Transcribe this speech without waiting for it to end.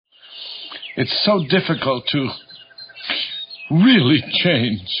It's so difficult to really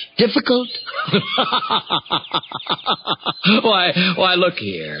change. Difficult? Why, look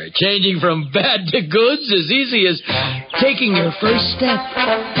here. Changing from bad to good's as easy as taking your first step.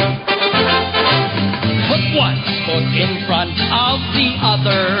 Put one foot in front of the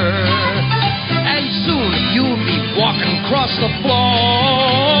other, and soon you'll be walking across the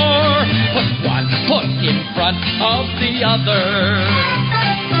floor. Put one foot in front of the other,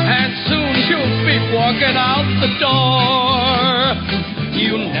 and soon you'll be walking out the door.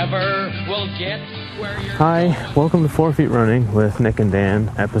 You never will get where you're... Hi, welcome to 4 Feet Running with Nick and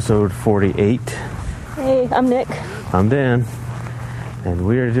Dan, episode 48. Hey, I'm Nick. I'm Dan. And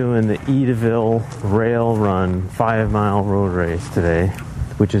we are doing the Edaville Rail Run 5-mile road race today,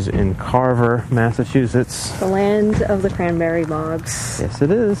 which is in Carver, Massachusetts. The land of the cranberry bogs. Yes,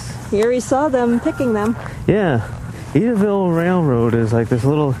 it is. You already saw them picking them. Yeah. Edaville Railroad is like this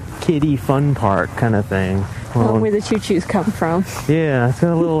little kiddie fun park kind of thing. Well, where the choo-choos come from. Yeah, it's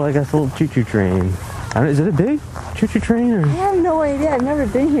got a little, I guess, a little choo-choo train. Is it a big choo-choo train? Or? I have no idea. I've never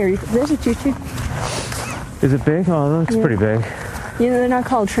been here. There's a choo-choo. Is it big? Oh, it looks pretty big. You know, they're not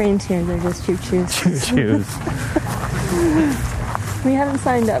called trains here. They're just choo-choos. Choo-choos. We haven't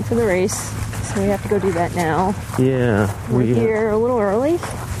signed up for the race, so we have to go do that now. Yeah. We're here a little early.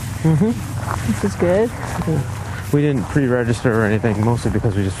 Mm-hmm. This is good. Yeah. We didn't pre-register or anything, mostly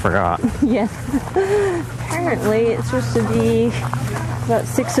because we just forgot. Yeah. Apparently, it's supposed to be about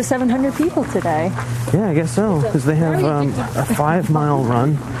 600 to 700 people today. Yeah, I guess so, because they have a 5-mile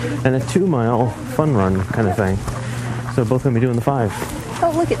run and a 2-mile fun run kind of thing. So both going to be doing the 5.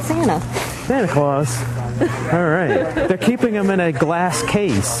 Oh, look at Santa. Santa Claus. All right. They're keeping him in a glass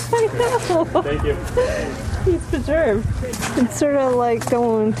case. I know. Thank you. He's preserved. It's sort of like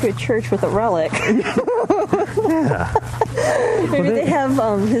going to a church with a relic. Yeah. Maybe they have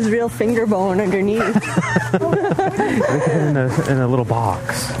his real finger bone underneath. They put it in a little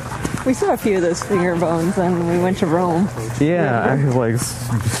box. We saw a few of those finger bones when we went to Rome. Yeah, like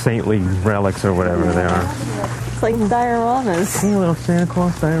saintly relics or whatever they are. It's like dioramas. Yeah, little Santa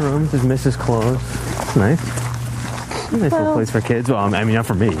Claus dioramas. There's Mrs. Claus. It's nice. Nice little place for kids. Well, I mean, not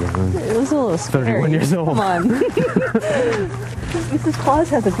for me. It was a little scary. 31 years old. Come on. Mrs. Claus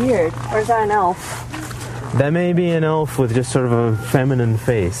has a beard. Or is that an elf? That may be an elf with just sort of a feminine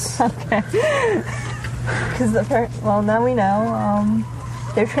face. Okay. Because, well, now we know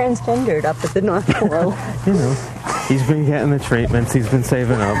they're transgendered up at the North Pole. You know, he's been getting the treatments. He's been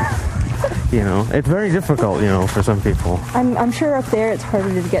saving up. You know, it's very difficult, you know, for some people. I'm sure up there it's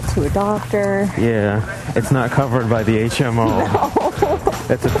harder to get to a doctor. Yeah, it's not covered by the HMO. No.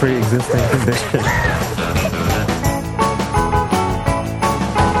 That's a pre-existing condition.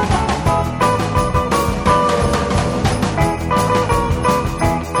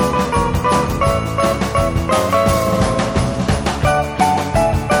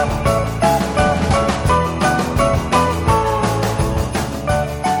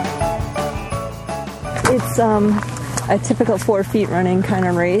 It's a typical 4 feet running kind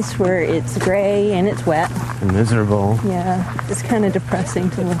of race where it's gray and it's wet. And miserable. Yeah, it's kind of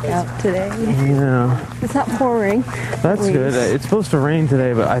depressing to look out today. Yeah. It's not pouring. That's good. It's supposed to rain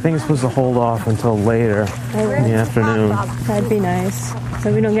today, but I think it's supposed to hold off until later in the afternoon. That'd be nice.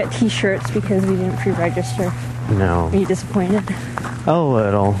 So we don't get t-shirts because we didn't pre-register. No. Are you disappointed? A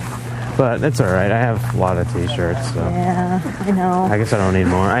little. But it's all right. I have a lot of t-shirts. So. Yeah, I know. I guess I don't need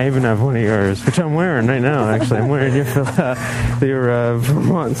more. I even have one of yours, which I'm wearing right now, actually. I'm wearing your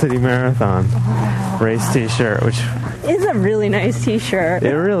Vermont City Marathon race t-shirt, which... It's a really nice t-shirt.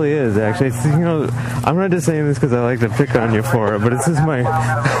 It really is, actually. It's, you know, I'm not just saying this because I like to pick on you for it, but this is my...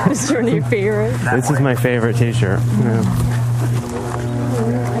 This is one of your favorites? This is my favorite t-shirt. Yeah.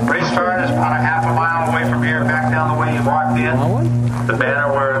 Race start is about a half a mile away from here, back down the way you walked in. The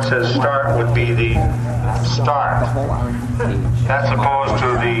banner where it says start would be the start. That's opposed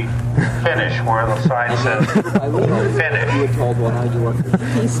to the finish where the sign says finish.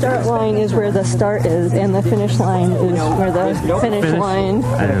 The start line is where the start is, and the finish line is where the finish line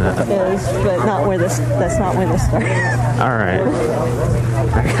is, but not where that's not where the start is. All right.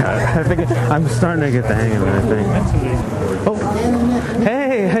 I think I'm starting to get the hang of it, I think. Oh,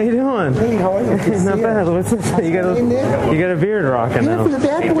 hey, how you doing? Hey, how are you? Not bad. What's this? You got a beard rocking now. For the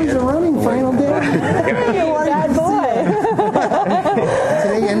Bad Boys are running final day. Bad boy.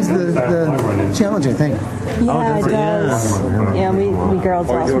 Today ends the challenge, I think. Yeah, it does. Yeah, we girls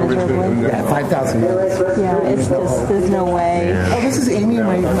lost miserably. Yeah, 5,000 yards. Yeah, it's just, there's no way. Yeah. Oh, this is Amy,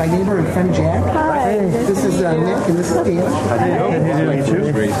 my neighbor and friend Jack. Hi. This is Nick, and this is Dan.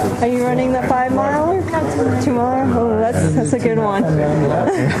 Are you running the 5 miler? Tomorrow? Oh, that's a good one. You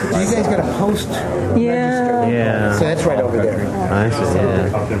guys got a post. Yeah. Yeah. So that's right over there. I see.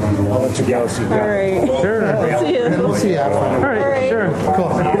 Yeah. I'll let you go. See you. All right. Sure. See you. We'll see you out front. All right. Sure. Cool.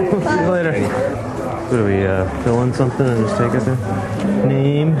 See you later. What do we fill in something and just take it there?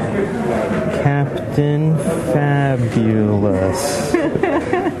 Name Captain Fabulous.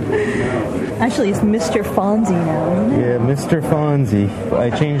 Actually, it's Mr. Fonzie now, isn't it? Yeah, Mr. Fonzie. I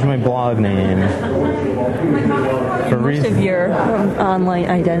changed my blog name. For Most of your online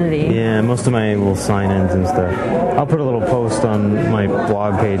identity. Yeah, most of my little sign-ins and stuff. I'll put a little post on my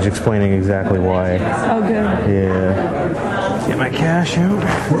blog page explaining exactly why. Oh, good. Yeah. Get my cash out.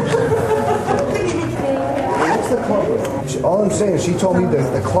 All I'm saying is she told me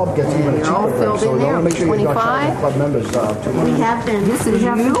that the club gets even cheaper drinks, so you want to make sure you're not charging club members too much. We have been. This is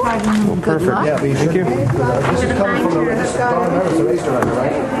you. Good luck. Yeah, but you should. This is coming from this is Don Harris, the race director,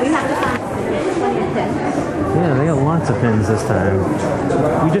 right? We have to find plenty of things. Yeah, they got lots of pins this time.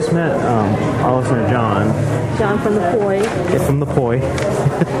 We just met our listener John. John from the Poi. Yeah, from the Poi.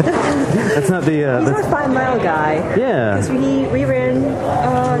 That's not the... He's our 5 Mile guy. Yeah. Because we ran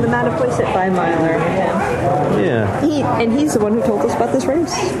the Mattapoisett 5 miler with him. Yeah. He's the one who told us about this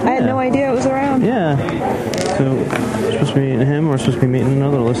race. I had no idea it was around. Yeah. So, we're supposed to be meeting him, or we're supposed to be meeting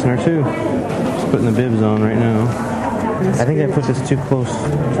another listener too. Just putting the bibs on right now. I think I put this too close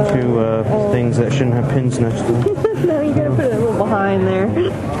to things that shouldn't have pins next to them. No, you gotta put it a little behind there.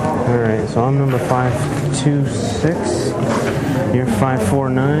 Alright, so I'm number 526. You're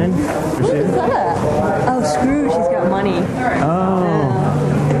 549. What is that? Oh, Scrooge, he's got money. Oh.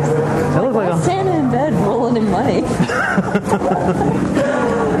 That looked like a... Santa in bed rolling in money.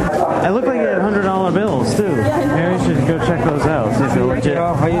 I look like you had $100 bills too. Maybe we should go check those out. See if they're legit.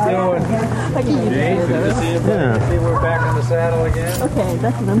 How you doing? I can use it. Yeah. See, we're back on the saddle again. Okay,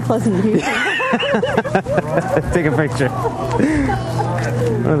 that's an unpleasant view. Take a picture.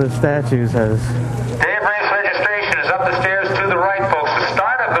 One of the statues has... Dave, race registration is up the stairs to the right, folks. The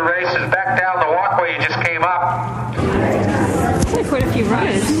start of the race is back down the walkway you just came up. Quite a few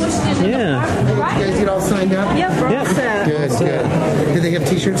riders. Yeah. You guys get all signed up? Yep, we're all set. Good, good. Did they have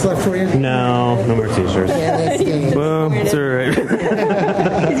t-shirts left for you? No more t-shirts. Yeah, that's good. Well, it's alright.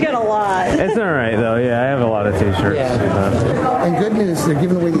 He's got a lot. It's alright though, yeah, I have a lot of t-shirts. Yeah. And good news, they're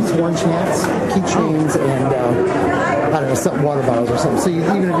giving away these lunch hats, keychains, and I don't know, something, water bottles or something. So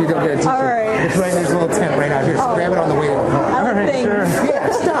even if you don't get a t-shirt, All right. it's right, there's a little tent right out here. So grab it on the way home. Alright, sure.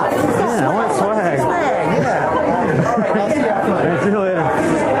 Yeah, stop. Yeah, I want swag. Yeah. All right, I'll see you out front. Alright, see you later.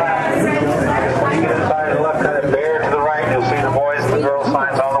 When you get inside the left hand bear to the right, you'll see the boys and the girls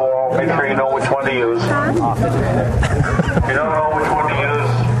signs on the wall. Make sure you know which one to use. If you don't know which one to use,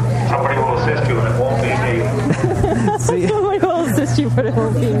 somebody will assist you, and it won't be me. See, Somebody will assist you, but it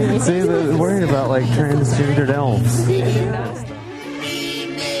won't be me. see, they're worried about like transgendered elves. We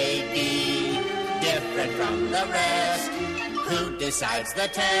may be different from the rest. Who decides the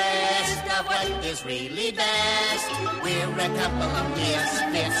test of what is really best? We're a couple of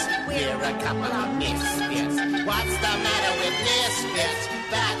misfits. We're a couple of misfits. What's the matter with misfits?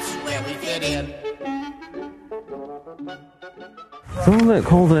 That's where we fit in. It's a little bit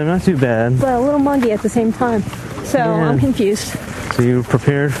cold today, not too bad. But a little muggy at the same time. So Yeah. I'm confused. So you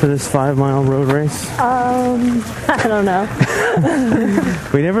prepared for this 5-mile road race? I don't know.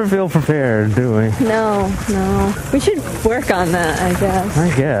 We never feel prepared, do we? No. We should work on that, I guess.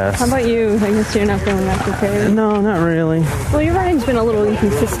 I guess. How about you? I guess you're not feeling that prepared. No, not really. Well, your running's been a little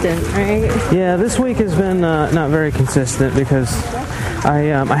inconsistent, right? Yeah, this week has been not very consistent because I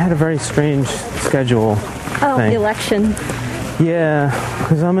had a very strange schedule. Oh, thing. the election. Yeah,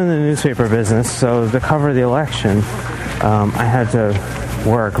 because I'm in the newspaper business, so to cover the election, I had to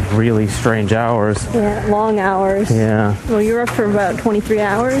work really strange hours. Yeah, long hours. Yeah. Well, you were up for about 23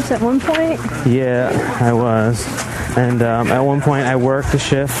 hours at one point. Yeah, I was. And at one point I worked a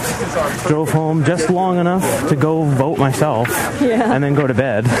shift, drove home just long enough to go vote myself, and then go to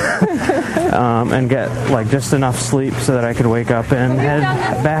bed and get like just enough sleep so that I could wake up and head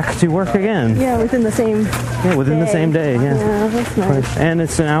back to work again. Yeah, within the same the same day, yeah. Yeah, that's nice. And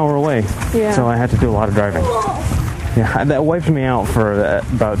it's an hour away, Yeah. so I had to do a lot of driving. Yeah, that wiped me out for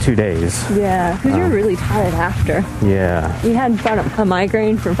about 2 days. Yeah, because you were really tired after. Yeah. You had about a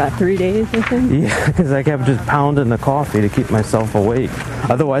migraine for about 3 days, I think. Yeah, because I kept just pounding the coffee to keep myself awake.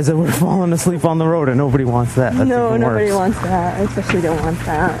 Otherwise, I would have fallen asleep on the road, and nobody wants that. That's No, even nobody worse. wants that. I especially don't want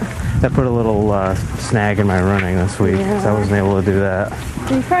that. That put a little snag in my running this week, Yeah. so I wasn't able to do that.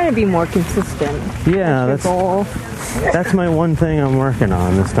 You're trying to be more consistent. Yeah, that's your goal. That's my one thing I'm working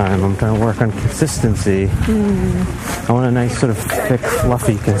on this time. I'm trying to work on consistency. I want a nice sort of thick,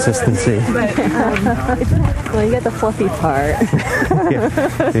 fluffy consistency. Well, you got the fluffy part.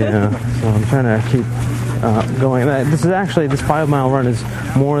 yeah. So I'm trying to keep going. This 5-mile run is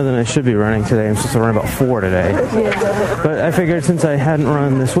more than I should be running today. I'm supposed to run about 4 today. Yeah. But I figured since I hadn't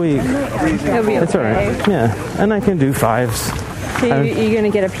run this week, it'll be it's all right. Yeah, and I can do 5s. So you going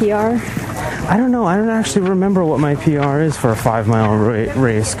to get a PR? I don't know. I don't actually remember what my PR is for a 5-mile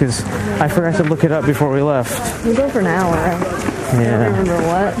race because I forgot to look it up before we left. We go for an hour. Yeah. I don't remember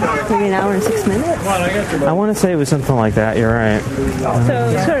what. Maybe an hour and 6 minutes? I want to say it was something like that. You're right. So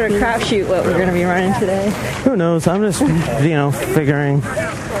it's sort of a crapshoot what we're going to be running today. Who knows? I'm just, figuring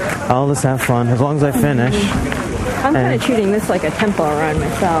I'll just have fun as long as I finish. I'm kind of treating this like a tempo run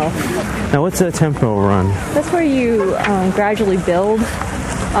myself. Now, what's a tempo run? That's where you gradually build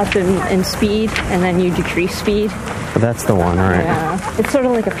up in speed, and then you decrease speed. That's the one, right? Yeah. It's sort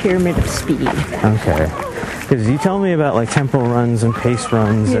of like a pyramid of speed. Okay. Because you tell me about like tempo runs and pace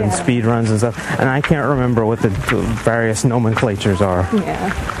runs and speed runs and stuff, and I can't remember what the various nomenclatures are.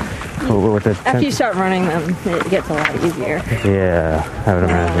 Yeah. After you start running them, it gets a lot easier. Yeah, I would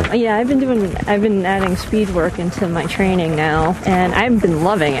imagine. Yeah, I've been adding speed work into my training now, and I've been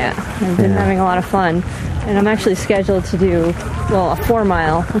loving it. I've been having a lot of fun, and I'm actually scheduled to do a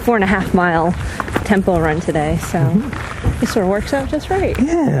 4.5 mile tempo run today. So it sort of works out just right.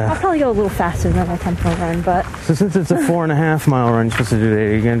 Yeah. I'll probably go a little faster than a tempo run, but so since it's a 4.5 mile run, you're supposed to do that.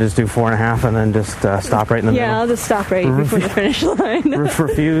 You're gonna just do 4.5 and then just stop right in the middle. Yeah, I'll just stop right before the finish line.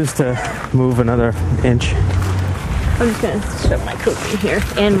 Refuse to move another inch. I'm just gonna shove my cookie here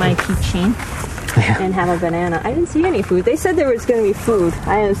and my keychain and have a banana. I didn't see any food. They said there was gonna be food.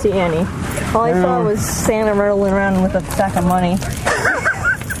 I didn't see any. All I saw was Santa rolling around with a sack of money.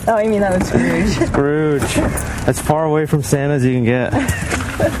 Oh, I mean that was Scrooge. Scrooge. As far away from Santa as you can get. I'm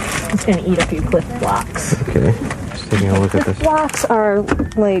just gonna eat a few Cliff Blocks. Okay. Just taking a look at this. Cliff Blocks are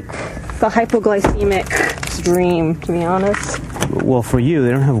like the hypoglycemic dream, to be honest. Well, for you,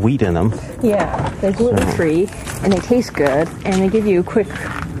 they don't have wheat in them. Yeah, they're gluten-free, and they taste good, and they give you a quick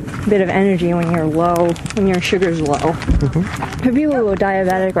bit of energy when you're low, when your sugar's low. For people who are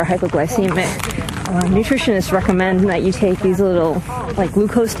diabetic or hypoglycemic, nutritionists recommend that you take these little like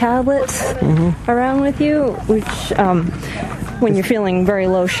glucose tablets around with you, which when you're feeling very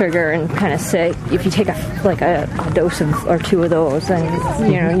low sugar and kind of sick, if you take a dose or 2 of those,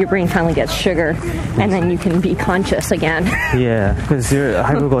 then your brain finally gets sugar, and then you can be conscious again. Yeah, because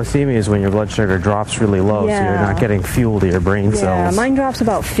hypoglycemia is when your blood sugar drops really low, so you're not getting fuel to your brain cells. Yeah, mine drops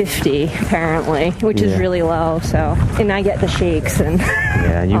about 50 apparently, which is really low. So, and I get the shakes and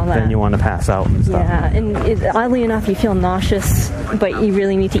then you want to pass out and stuff. Yeah, and oddly enough, you feel nauseous, but you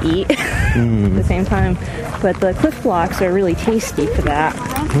really need to eat at the same time. But the Cliff Blocks are really tasty for that.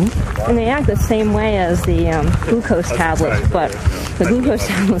 And they act the same way as the glucose tablets, but the glucose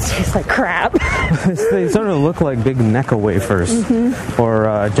tablets taste like crap. They sort of look like big Necco wafers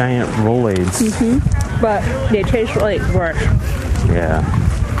or giant Rolaids. But they taste like worse. Yeah.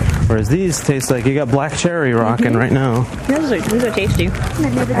 Whereas these taste like you got black cherry rocking right now. These are tasty.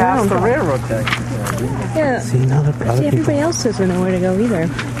 Past the railroad track. Yeah. See, everybody else doesn't know where to go either.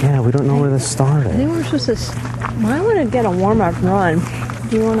 Yeah, we don't know where to start. I think we're supposed to... I want to get a warm-up run.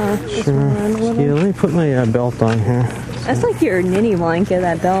 Do you want to run a little? Yeah, let me put my belt on here. That's like your nitty blanket,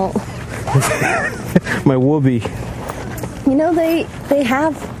 that belt. My whoopee. They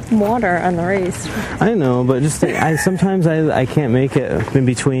have water on the race. I know, but sometimes I can't make it in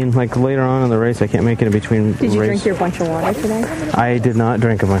between. Like later on in the race, I can't make it in between. Did you drink your bunch of water today? I did not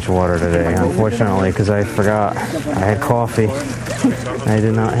drink a bunch of water today, unfortunately, because I forgot. I had coffee. I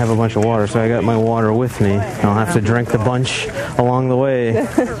did not have a bunch of water, so I got my water with me. I'll have to drink the bunch along the way. I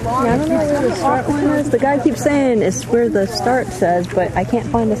don't know where the start line is. The guy keeps saying it's where the start says, but I can't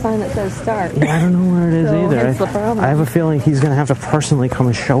find a sign that says start. Yeah, I don't know where it is either. That's the problem. I have a feeling he's going to have to personally come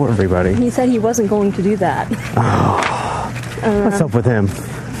and show everybody. He said he wasn't going to do that. What's up with him,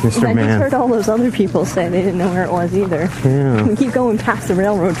 Mr. I Man? just heard all those other people say they didn't know where it was either. Yeah. We keep going past the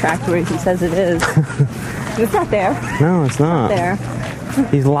railroad track to where he says it is. It's not there. No, it's not. There.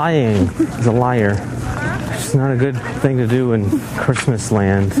 He's lying. He's a liar. It's not a good thing to do in Christmas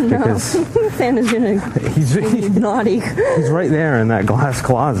land because Santa's gonna. He's naughty. He's right there in that glass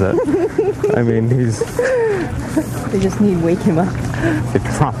closet. I mean, They just need to wake him up. They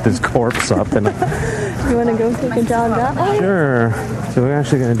propped his corpse up, and You want to go take a jog that way? Sure. So we're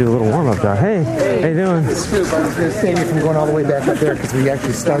actually going to do a little warm-up jog. Hey, how you doing? Scoop, I was going to save you from going all the way back up there because we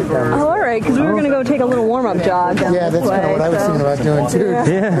actually start down. Oh, all right, because we were going to go take a little warm-up jog down Yeah, that's this way, kind of what I was thinking about doing,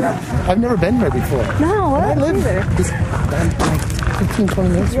 too. Yeah. I've never been there before. No, I live either. just 15, 20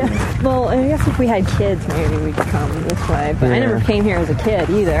 minutes from here. Well, I guess if we had kids, maybe we could come this way. But I Yeah. never came here as a kid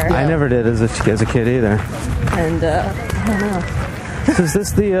either. I never did as a kid either. And I don't know. So is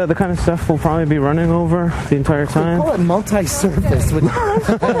this the kind of stuff we'll probably be running over the entire They time? call it multi-surface. Which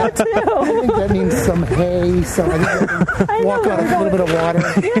I think that means some hay, some. I think walk on a little bit of water.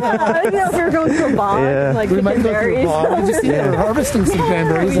 Yeah, I didn't know if we were going to a bog, Yeah. like We picking might go through a berries. bog. We just we're harvesting some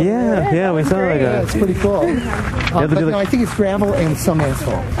cranberries. Yeah, we saw like Yeah, a. it's pretty cool. they'll But do no, I think it's gravel and some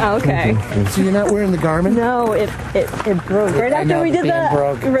asphalt. Oh, okay. So you're not wearing the Garmin? No, it broke right I after know, we the did band that.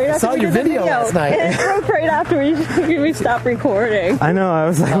 broke. Right I after saw we your did the video last night. And it broke right after we stopped recording. I know. I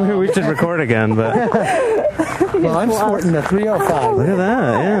was like, maybe we should record again, but Well, I'm sporting the 305. look at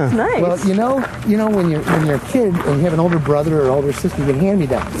that. Yeah. Nice. Well, you know, when you're a kid and you have an older brother or older sister, you get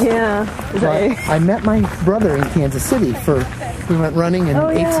hand-me-downs. Yeah. So I met my brother in Kansas City we went running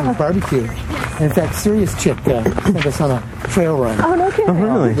and ate some barbecue. And in fact, Serious Chick sent us on a trail run. Oh, no kidding.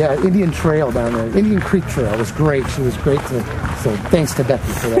 Really? Yeah, Indian Trail down there. Indian Creek Trail was great. She was great. So thanks to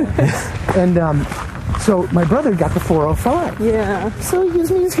Becky for that. And so my brother got the 405. Yeah. So he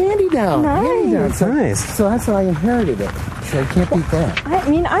gives me his handy-down. Nice. Handy-down. So, Nice. So that's how I inherited it. So I can't beat that. I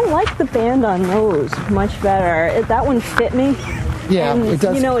mean, I like the band on those much better. That one fit me. Yeah, And, it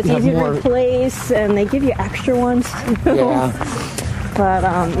does. you know, it's have easier more, to replace, and they give you extra ones, too. Yeah. But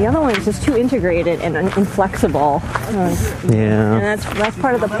the other one is just too integrated and inflexible. And Yeah. that's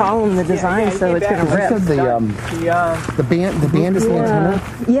part of the problem, the design, so it's going to You rip. said the band is the antenna.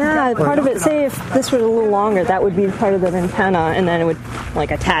 Yeah, part of it, say if this was a little longer, that would be part of the antenna, and then it would,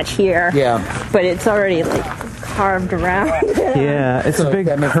 like, attach here. Yeah. But it's already, like, carved around. Yeah, it's So a big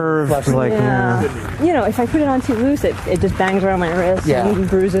that makes it curved, flexible. like, Yeah. You know, if I put it on too loose, it just bangs around my wrist Yeah. and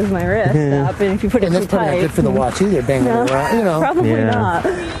bruises my wrist up. And if you put it And too that's probably tight, not good for the watch either, banging no, it around, you know. probably Yeah. not.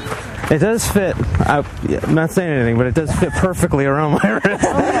 It does fit. I'm not saying anything, but it does fit perfectly around my wrist.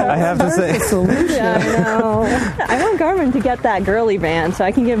 I have to say. Solution. Yeah, I know. I want Garmin to get that girly band so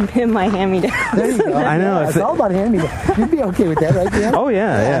I can give him my hand-me-down. There you go. I know, It's all about hand-me-down. You'd be okay with that, right, Dan? Oh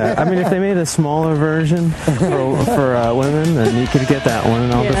yeah. I mean, if they made a smaller version for women, then you could get that one,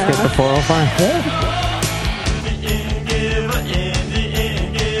 and I'll just get the 405. Yeah.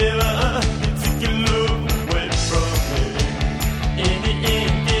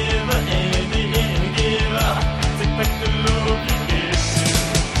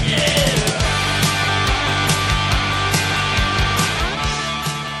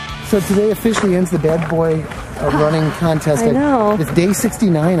 So today officially ends the Bad Boy running contest. I know. It's day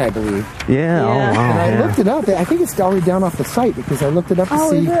 69, I believe. Yeah. Oh, wow. And I Yeah. looked it up. I think it's already down off the site because I looked it up to Oh,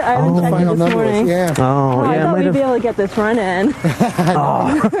 see is it? I haven't what the checked it final this number morning. was. Yeah. Oh, I yeah. thought Might we'd have. be able to get this run in. I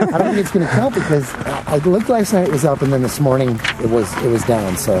don't think it's going to count because I looked last night, it was up, and then this morning it was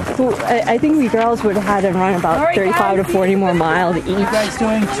down. So Well, I think we girls would have had to run about 35 to 40 more miles each. You guys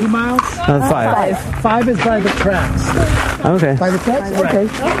doing 2 miles? 5. 5 is by the tracks. Okay. by the tracks, okay.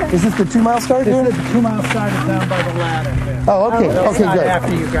 Is this the 2 mile start here? This is the 2 mile start is down by the ladder. Oh, okay. They'll Okay, start good.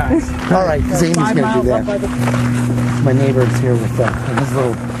 after you guys. All right, Zamie's 5 going to do miles up that. by the My neighbor's here with and his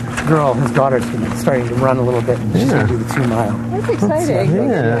little girl, his daughter's starting to run a little bit, and she's going to do the 2 mile. That's exciting.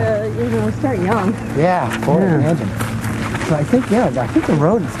 Yeah. You know, start young. Yeah, boy, imagine. So I think the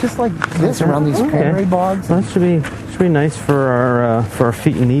road is just like this around these cranberry bogs. Well, that should be nice for our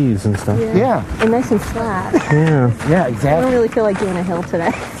feet and knees and stuff. Yeah, And nice and flat. Yeah. yeah, I don't exactly. really feel like doing a hill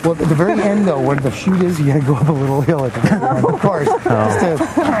today. Well, at the very end, though, where the chute is, you got to go up a little hill at the very end, of course. Just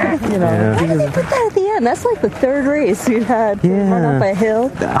to, you know, Yeah. because Put that at the end. That's like the third race we've had. Yeah. Run up a hill.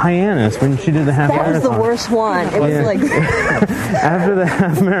 Hyannis, when she did the half That was marathon. the worst one. It was Yeah. like After the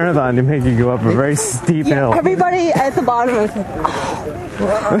half marathon, they make you go up a very steep hill. everybody at the bottom was you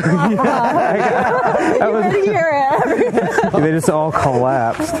was- could hear it. They just all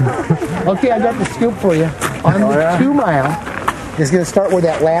collapsed. okay, I got the scoop for you. On the 2 mile, it's going to start where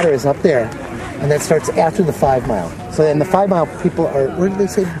that ladder is up there, and that starts after the 5 mile. So then the 5 mile people are, where did they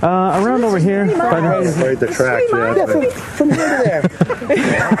say? Around over here. Right, the track, Yeah, from here to there.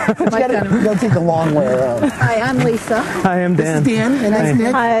 We got to take the long way around. Hi, I'm Lisa. Hi, I'm This Dan. is Dan, and that's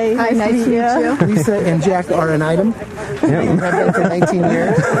Nick. Hi, Hi, nice to meet you. Lisa and Jack are an item. I've been for 19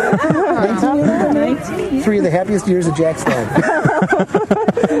 years. 19 years? 3 of the happiest years of Jack's life.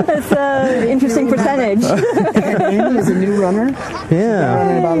 That's an interesting percentage. And Amy is a new runner. Yeah.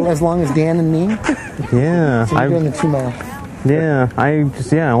 Running about as long as Dan and me. Yeah. So you're doing the 2 mile. Yeah, I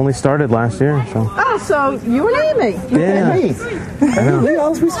only started last year, so. Oh, so you and Amy. Yeah. Me.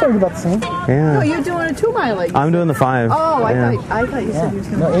 We started about the same. Yeah. No, you're doing a 2 mile. Like I'm doing the 5. Oh, yeah. I thought you said you was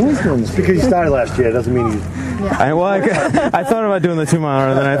going to. No, Amy's doing this. Because you started last year, it doesn't mean you... I thought about doing the 2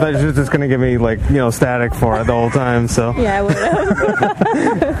 miler, then I thought she was just going to give me static for it the whole time. So Yeah, I would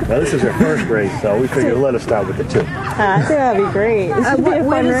have. Well, this is her first race, so we figured let her start with the 2. I think that'd be great. This would be a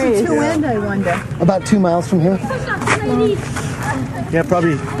Where fun does race. the 2 end, I wonder? About 2 miles from here. Yeah,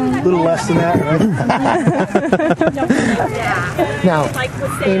 probably a little less than that, right? Now,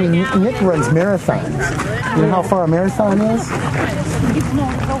 Amy, Nick runs marathons. You know how far a marathon is?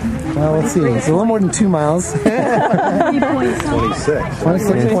 Well, let's see. It's a little more than 2 miles. 26.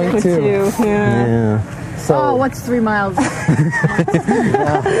 26.2. yeah. So, Oh, what's 3 miles? not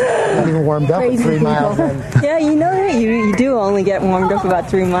even warmed up at 3 miles in. Yeah, you know that you do only get warmed up about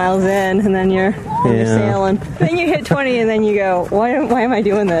 3 miles in, and then you're sailing. Then you hit 20, and then you go, why am I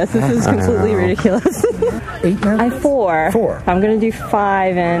doing this? This is completely ridiculous. 8 marathons? I have 4. 4. I'm gonna do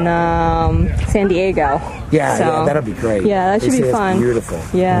 5 in San Diego. Yeah, So, that'll be great. Yeah, that should They be say it's fun. beautiful.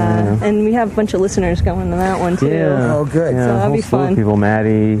 Yeah, and we have a bunch of listeners going to that one too. Yeah. Oh, good. Yeah, So that'll a whole be slew of fun. people.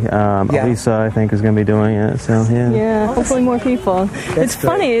 Maddie, Lisa, I think, is going to be doing it. So yeah. Yeah, hopefully more people. It's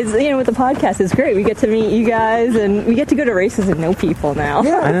great. funny, it's, with the podcast, it's great. We get to meet you guys, and we get to go to races and know people now.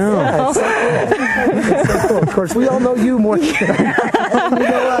 Yeah, I know. Yeah, it's so cool. It's so cool. Of course, we all know you more than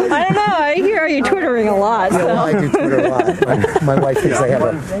I don't know. I hear you twittering a lot. So. I do Twitter a lot. My wife thinks I have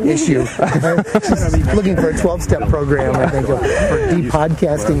an issue. She's looking for a 12-step program, I think, for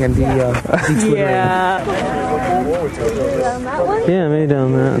de-podcasting and de-twittering. Yeah. Yeah, maybe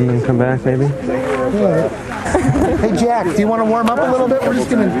down that and then come back, maybe. Hey, Jack, do you want to warm up a little bit? We're just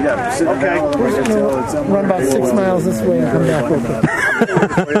going to run about 6 miles this way and come back real quick.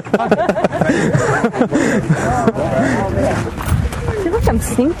 I feel like I'm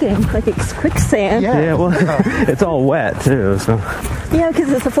sinking, like it's quicksand. Yeah, well, it's all wet too, so. Yeah,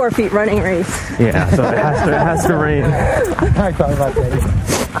 because it's a 4 feet running race. Yeah, so it has to rain. I thought about that.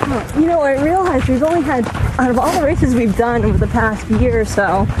 I realized we've only had, out of all the races we've done over the past year or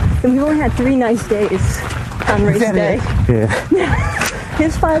so, and we've only had 3 nice days on race day. Yeah.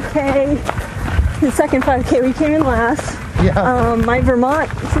 His 5K, his second 5K, we came in last. Yeah. My Vermont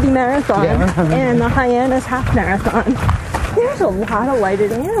City Marathon and the Hyannis Half Marathon. There's a lot of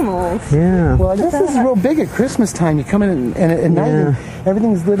lighted animals. Yeah. Well, I guess this is real big at Christmas time. You come in and at night and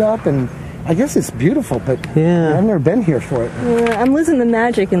everything's lit up, and I guess it's beautiful, but I've never been here for it. I'm losing the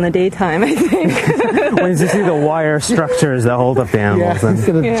magic in the daytime, I think. When you see the wire structures that hold up the animals.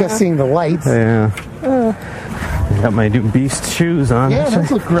 Instead of just seeing the lights. Yeah. Got my new beast shoes on. Yeah,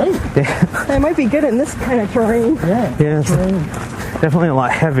 those look great. Yeah. I might be good in this kind of terrain. Yeah, it's definitely a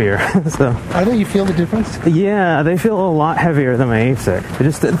lot heavier. So. I know you feel the difference. Yeah, they feel a lot heavier than my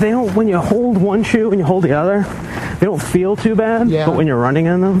ASIC. They don't. When you hold one shoe and you hold the other, they don't feel too bad. Yeah. But when you're running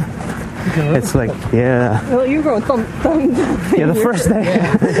in them, it's like, Well, you're going thump. Yeah, the first day,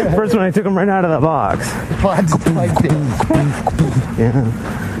 first one I took them right out of the box. Yeah.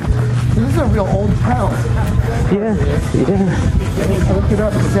 This is a real old town. Yeah. I looked it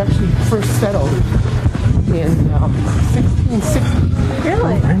up. It was actually first settled in 1660.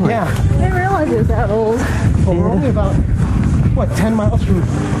 Really? Yeah. I didn't realize it was that old. Well, we're only about, 10 miles from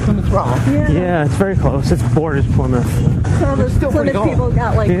Plymouth Rock? Yeah, it's very close. It's borders Plymouth. So the Plymouth people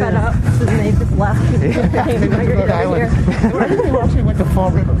got fed up, and they just left. They went to Rhode Island. They actually went to Fall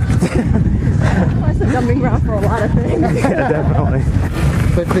River. That's a dumping ground for a lot of things. Yeah, definitely.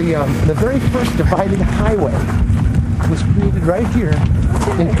 But the very first divided highway was created right here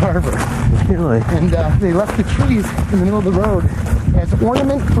in Carver. Really? And they left the trees in the middle of the road as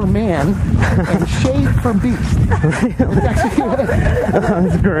ornament for man and shade for beast.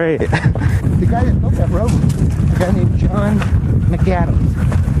 That's great. The guy that built that road was a guy named John McAdams.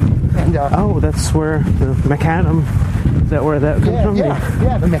 And that's where the macadam. Is that where that comes from?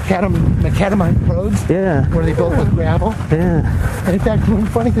 Yeah, the macadamite roads. Yeah. Where they built with gravel. Yeah. And in fact, one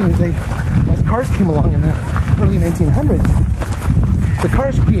funny thing is as cars came along in the early 1900s, the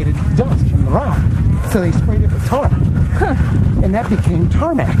cars created dust from the rock. So they sprayed it with tar. And that became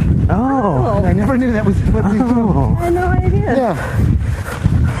tarmac. Oh. And I never knew that was what they do. I had no idea.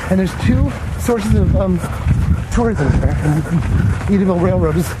 Yeah. And there's 2 sources of tourism there. Edaville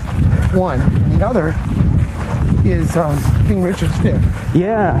Railroad is one. And the other is King Richard's Fair.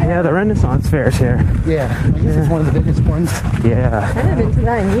 Yeah, the Renaissance Fair's here. Yeah, I guess it's one of the biggest ones. Yeah. I haven't been to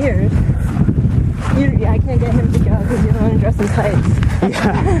that in years. I can't get him to go because you don't want to dress in tights.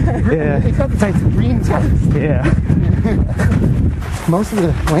 Yeah. It's not the tights, the green tights. Yeah. Most of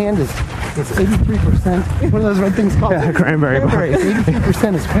the land is 83%. What are those red things called? Cranberry bogs.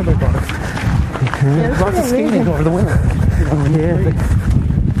 83% is cranberry bogs. Lots of skating over the winter.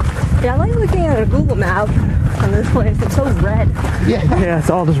 Yeah, I like looking at a Google map on this place. It's so red. Yeah, it's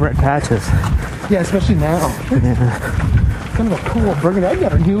all just red patches. Yeah, especially now. Kind of a cool burgundy. I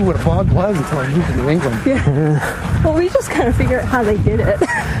never knew what a bog was until I moved to New England. Yeah. Well, we just kind of figured out how they did it.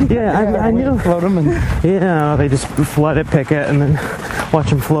 I knew. Float them and they just flood it, pick it, and then watch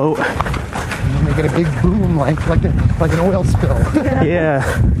them float. And they get a big boom like an oil spill.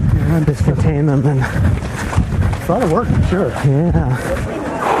 And just contain them and. It's a lot of work, for sure. Yeah.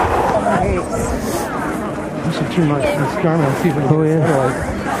 I should turn my Garmin and see if we can get satellite.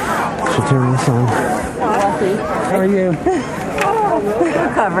 Should turn this on. How are you?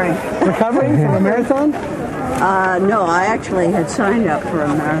 Recovering. Recovering from a marathon? No, I actually had signed up for a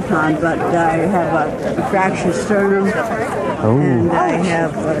marathon, but I have a fractured sternum, and I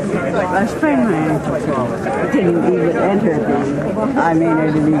have I sprained my ankle. I didn't even enter I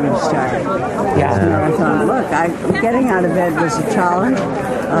didn't even start this marathon. Look, getting out of bed was a challenge.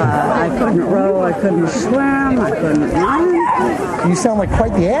 I couldn't row, I couldn't swim, I couldn't run. You sound like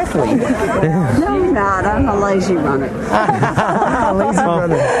quite the athlete. No, I'm not. I'm a lazy runner. Lazy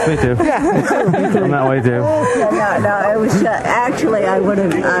runner. Me too. I'm that way too. No, it was actually I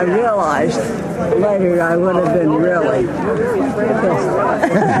realized later I would have been really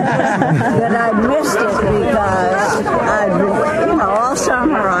that I missed it because I'd been, all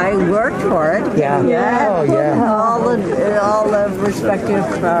summer I worked for it. All the respective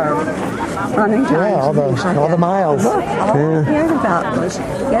running times. Yeah, all the miles. Look, all I cared about was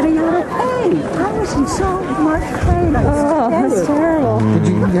getting out of pain. I was in so much pain. That's terrible.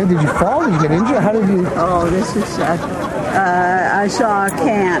 Did you fall? Did you get injured? How did you? Oh, this is. I saw a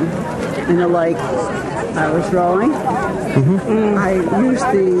can in the lake. I was rowing. I used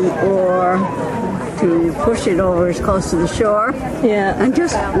the oar to push it over as close to the shore. And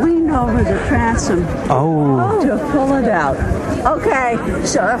just leaned over the transom to pull it out. Okay,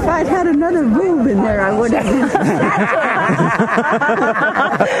 so if I'd had another boob in there, I would have been.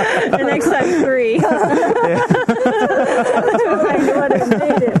 The next time 3. I would have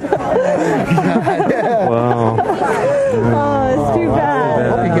made it. Wow. Oh, it's too bad. I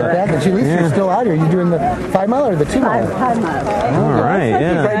hope you get back. But at least you're still out here. You doing the 5 mile or the 2 mile? 5 miles. All right.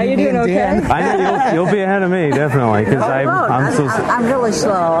 Are you doing okay? I know you'll be ahead of me definitely because I'm really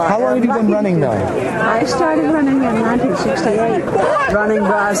slow. How long have you been running though? I started running in 1968. Running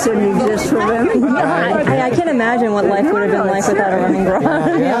bras didn't exist for women. I can't imagine what life would have been like without a running bra.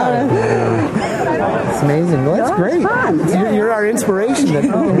 It's amazing. Well, that's great. You're our inspiration.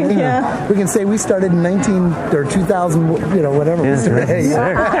 We can say we started in 2000, whatever. Yeah, 7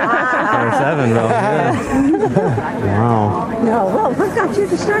 though. Wow. No, well, what got you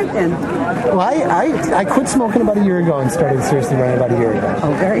to start then? Well, I quit smoking about a year ago and started seriously running about a year ago.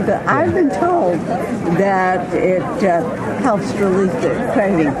 Oh, very good. I've been told that it helps relieve the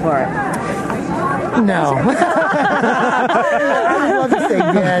craving for it. No. I'd love to say,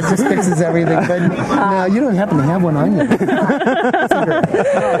 it just fixes everything, but no, you don't happen to have one on you.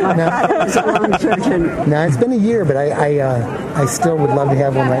 No, it's been a year, but I still would love to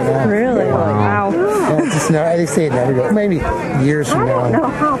have one right now. Really? Wow. They say it never goes. Maybe years from now. I don't know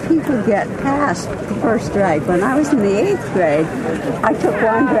how people get past the first drag. When I was in the 8th grade, I took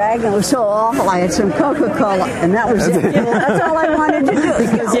one drag and it was so awful. I had some Coca-Cola, and that was it. That's all I wanted to do.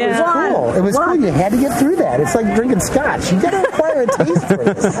 It was cool. It was cool. You had to get through that. It's like drinking scotch. You got to acquire a taste for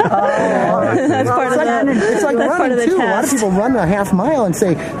this. That's part of that. It's like running too. A lot of people run a half mile and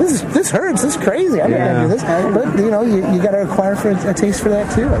say, "This hurts. This is crazy. I can't do this." But you got to acquire for a taste for that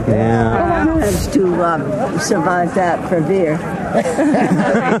too. I managed to survive that for beer.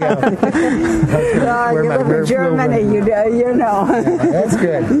 You live in Germany, you know. That's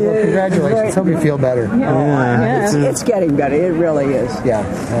good. Well, congratulations. Hope you feel better. It's getting better. It really is. Yeah.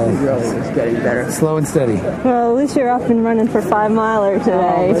 It really is getting better. Slow and steady. Well, at least you're up and running for 5 miler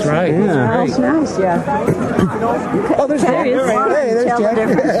today. That's right. That's nice, Oh, there's Jack. Hey, there's Jack.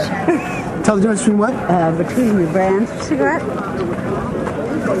 Tell the difference between what? Between your brand cigarette.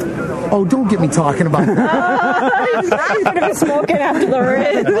 Oh, don't get me talking about that. He's going to be smoking after the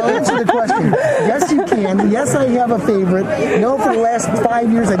race. I'll answer the question. Yes, you can. Yes, I have a favorite. No, for the last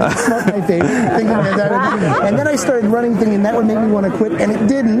 5 years, I did smoke my favorite. And then I started running thinking that would make me want to quit, and it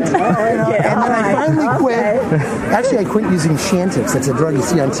didn't. And then I finally quit. Actually, I quit using Chantix. That's a drug you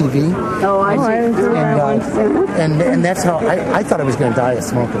see on TV. Oh, I see. And that's how I thought I was going to die of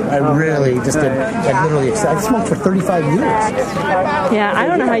smoking. I really just did. I smoked for 35 years. Yeah, I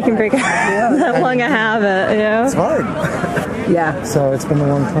don't know how you can break that long a habit, you know? It's hard. Yeah. So it's been a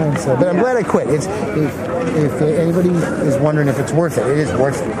long time. But I'm glad I quit. If anybody is wondering if it's worth it, it is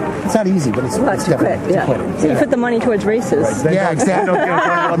worth it. It's not easy, but it's definitely to quit. So you put the money towards races. Yeah, exactly.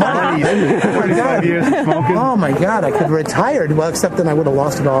 Oh my God, I could have retired. Well, except then I would have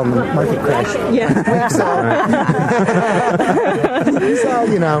lost it all in the market crash. Yeah. So,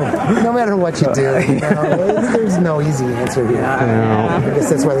 you know, no matter what you do, there's no easy answer here. I guess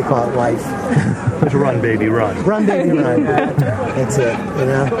that's why they call it life. Just run, baby, run. Run, baby, run. That's it, you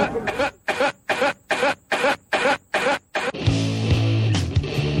know?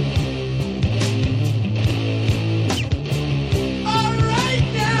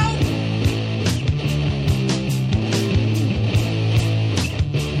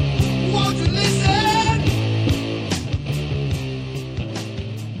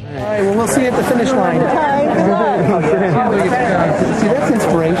 We'll see you at the finish line. See, that's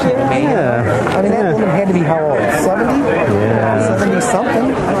inspirational. Yeah. I mean, that woman had to be how old? 70? Yeah. 70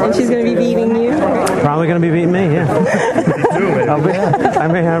 something? And she's going to be beating you? Probably going to be beating me, yeah. I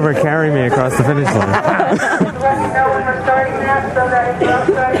may have her carry me across the finish line.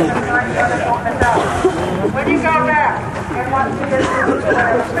 When you go back,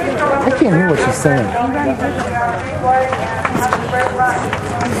 I can't hear what she's saying.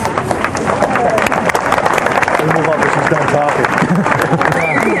 We'll move on when she's done talking.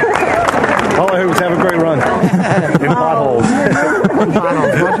 All I heard was have a great run. In potholes.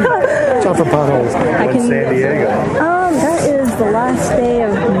 Watch out for potholes. In San Diego. That is the last day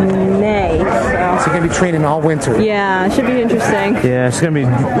of May. So you're going to be training all winter. Yeah, it should be interesting. Yeah, she's going to be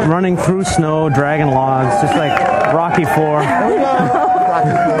running through snow, dragging logs, just like Rocky IV.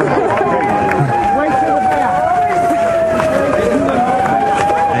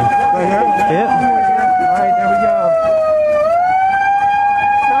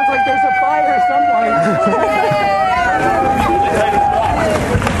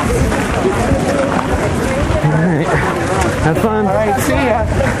 Have fun. All right, see ya.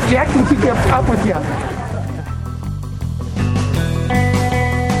 Jack can keep up with you.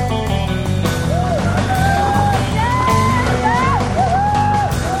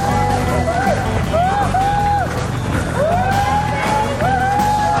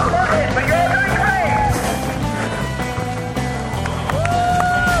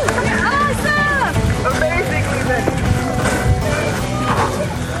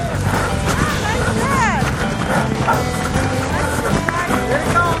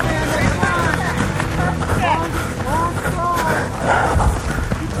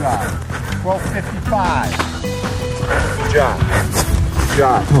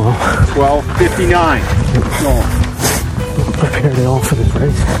 Job. 12:59. Prepared it all for this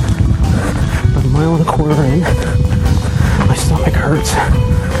race. About a mile and a quarter in, my stomach hurts. I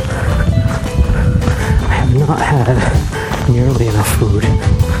have not had nearly enough food. I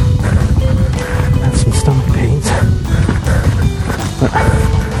have some stomach pains. But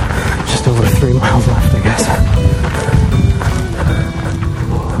just over 3 miles left, I guess.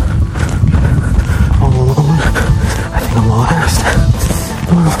 All alone. I think I'm lost.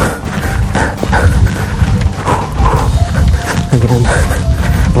 Again,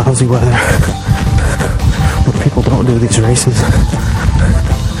 lousy weather. When people don't do these races.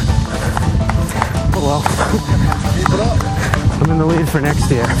 Oh well. I'm in the lead for next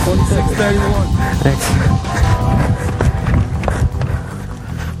year. 26:31. Thanks.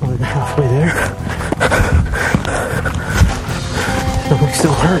 Only halfway there. Stomach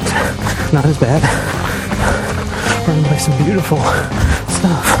still hurts. Not as bad. Run by some beautiful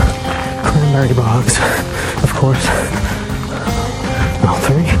stuff. Cranberry bogs, of course. Mile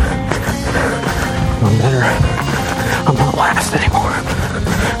 3. I'm better. I'm not last anymore.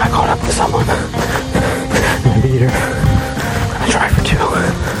 I caught up to someone. And I beat her. I'm gonna try for 2.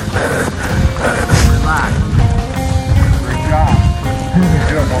 Relax. Great job.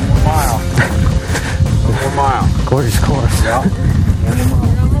 Good. 1 more mile. 1 more mile. Gorgeous course. Yeah. You're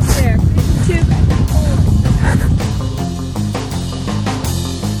almost there. 2.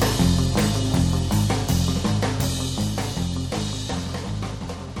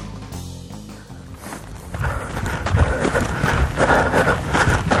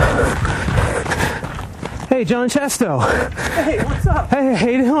 Hey, John Chesto. Hey, what's up? Hey, how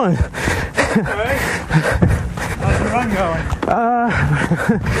you doing? All right. How's the run going?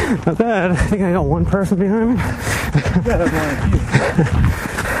 Not bad. I think I got one person behind me.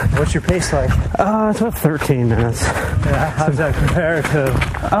 What's your pace like? It's about 13 minutes. Yeah, how does that compare to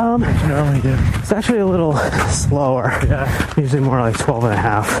what you normally do? It's actually a little slower. Yeah. Usually more like 12 and a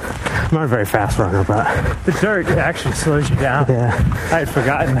half. I'm not a very fast runner, but the dirt actually slows you down. Yeah. I had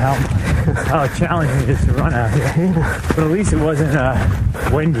forgotten how challenging it is to run out here. Yeah. But at least it wasn't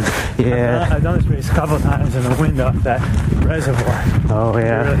windy. Yeah. I've done this race a couple of times in the wind off that reservoir. Oh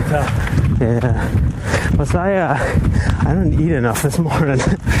yeah. It's really tough. Yeah. Plus, I didn't eat enough this morning.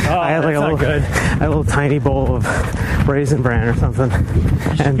 Oh, I had like a little tiny bowl of Raisin Bran or something.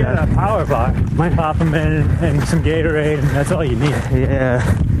 You should get a power bar. Pop them in and some Gatorade, and that's all you need. Yeah.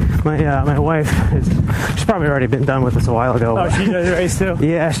 My wife she's probably already been done with this a while ago. Oh, she does a race too?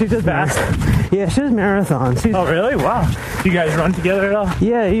 Yeah, she does fast. Yeah, she does marathons. Oh, really? Wow. Do you guys run together at all?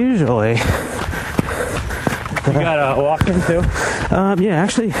 Yeah, usually. You got a walk-in too? Yeah,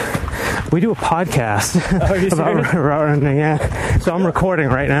 actually, we do a podcast about running. Yeah, so I'm recording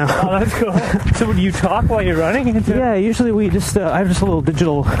right now. Oh, that's cool. So, do you talk while you're running? Yeah, usually we just I have just a little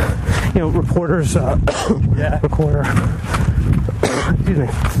digital, recorder's recorder. Excuse me,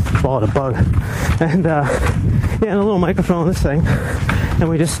 swallowed a bug, and a little microphone. This thing, and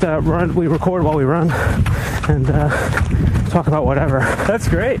we just we record while we run, and talk about whatever. That's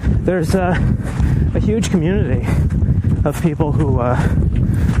great. There's a huge community of people who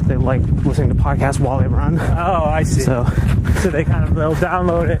they like listening to podcasts while they run. Oh, I see. So they they'll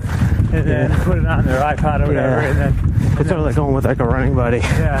download it and then put it on their iPod or whatever, and then it's sort of like going with like a running buddy.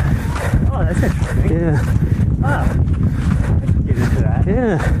 Yeah. Oh, that's interesting. Yeah. Wow. I can get into that.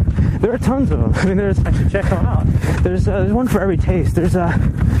 Yeah. There are tons of them. I mean, I should check them out. There's one for every taste. There's a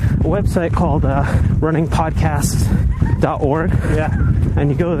website called runningpodcasts.org. Yeah.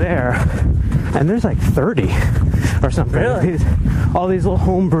 And you go there, and there's like 30 or something. Really? All these little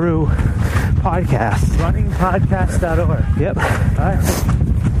homebrew podcasts. Runningpodcast.org. Yep. All right.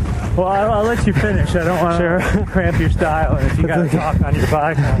 Well, I'll let you finish. I don't want to cramp your style if you got to talk on your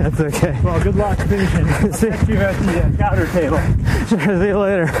podcast. That's okay. Well, good luck finishing. See you at the counter table. Sure, see you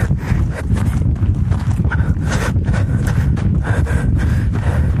later.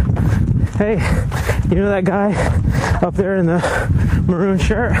 Hey, you know that guy up there in the maroon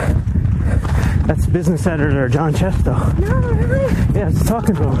shirt? That's business editor John Chesto. No, really? Yeah, I was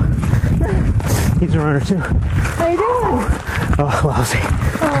talking to him. He's a runner too. How you doing? Oh, lousy.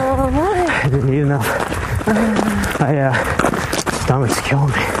 Oh, what? I didn't eat enough. Stomach's killing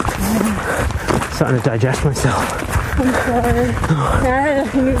me. Starting to digest myself. I'm sorry. I had a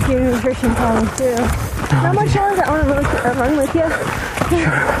few nutrition problems too. How much longer I want to run with you?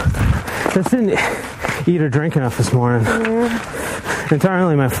 Sure. Just didn't eat or drink enough this morning. Yeah.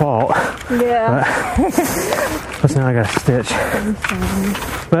 Entirely my fault. Yeah. But now I got a stitch.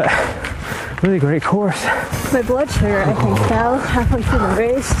 But really great course. My blood sugar, I think, fell halfway through the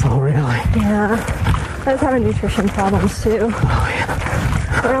race. Oh, really? Yeah. I was having nutrition problems too. Oh,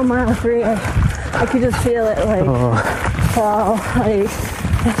 yeah. Around mile 3, I could just feel it fall. I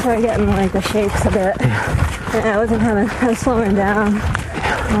started getting the shakes a bit. Yeah. And I was slowing down.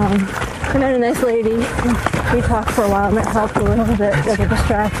 I met a nice lady. We talked for a while and that helped a little bit as a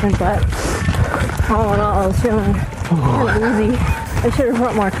distraction, but all in all, I was feeling kind of woozy. I should have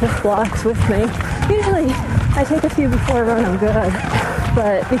brought more Cliff Blocks with me. Usually, I take a few before I run, I'm good.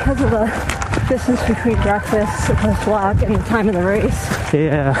 But because of the distance between breakfast, the Cliff Block, and the time of the race,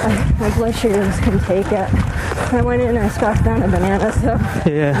 my blood sugar just couldn't take it. I went in and I scarfed down a banana, so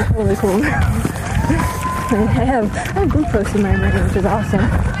it's really cool. I have glucose in my brain, which is awesome.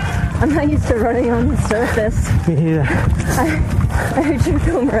 I'm not used to running on the surface. Me either. I tripped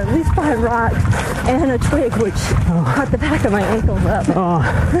over at least 5 rocks and a twig, which caught the back of my ankles up. Oh.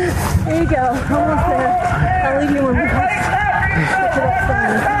 There you go. Almost there. I'll leave you when we get to that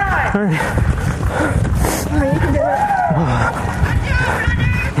side. All right. All right, you can do it.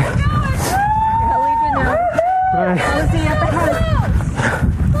 I'll leave you now. All right. I'll see you up ahead.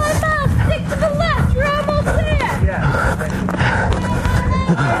 Stick to the left. You're almost there. Yeah.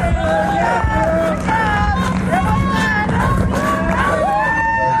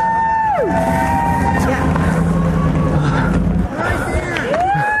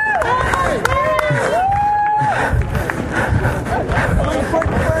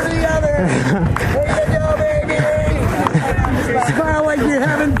 Smile like you're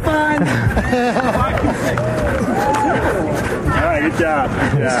having fun. All right, good job.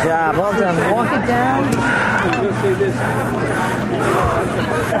 Good job. Well done. Walk it down.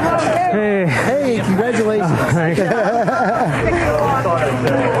 Hey, congratulations.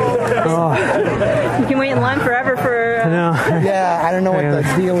 You can wait in line forever for know. Yeah, I don't know what the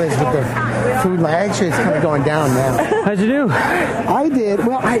deal is with the food. Actually, it's kind of going down now. How'd you do? I did.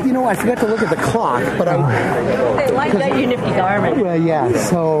 Well, I forgot to look at the clock, but I like that you nifty Garmin. Well, yeah.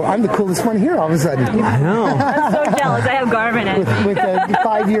 So I'm the coolest one here all of a sudden. I know. I'm so jealous. I have Garmin with a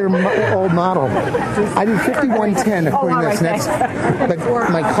 5-year-old model. I did 51:10 according to this next. But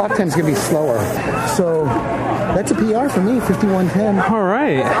my clock time's gonna be slower. So that's a PR for me. 51:10. All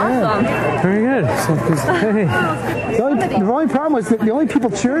right. Awesome. Very good. So, the only problem was that the only people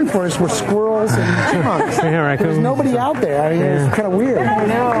cheering for us were squirrels and chipmunks. Raccoons. There was nobody out there. I mean, it was kind of weird. I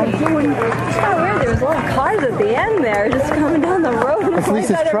know. It's kind of weird. There was a lot of cars at the end there, just coming down the road. That's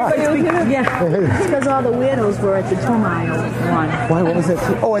Lisa's truck. Yeah. It's because all the weirdos were at the 2-mile one. Why? What was that?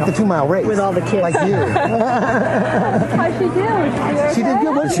 Oh, at the 2-mile race. With all the kids. Like you. How'd she do? She did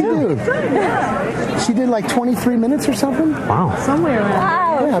good. What did she do? She did like 23 minutes or something? Wow. Somewhere around.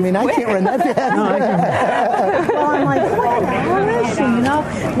 Wow. Yeah, I mean, I can't run that fast. No, I can't. Well, I'm like, where is she? You know,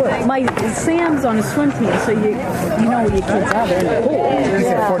 my Sam's on a swim team, so you know where your kids are. They're in the pool. He's a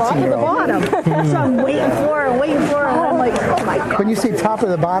 14-year-old. Bottom. So I'm waiting for her, and I'm like, oh my God. When you say top of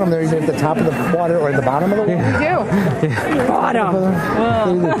the bottom, they're either at the top of the water or at the bottom of the water? You do. Bottom.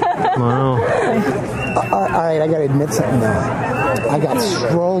 Wow. All right, I got to admit something now. I got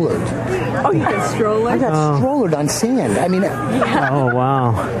strollered. Oh, you got stroller? I got strollered on sand. I mean, Oh,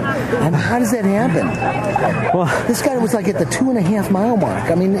 wow. and how does that happen? Well, This guy was like at the 2.5 mile mark.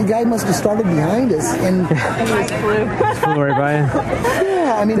 I mean, the guy must have started behind us and flew right by you.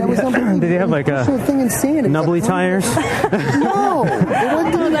 yeah, I mean, that was unbelievable. Did he have like a thing in sand? nubbly tires? No.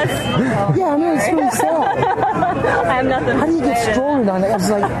 Yeah, I mean, it's really sad. I have nothing. How do you get strollered on it? It was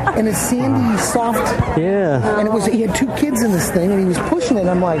like, and it's sandy, soft. Yeah. And he had 2 kids in this thing, and he was pushing it.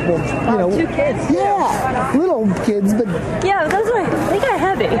 I'm like, well, you know. 2 kids. Yeah. Little kids, but. Yeah, those are, they got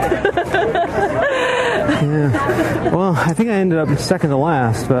heavy. Yeah. Well, I think I ended up second to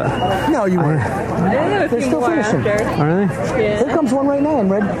last, but. No, you weren't. They're still finishing. Oh, really? Yeah. Here comes one right now in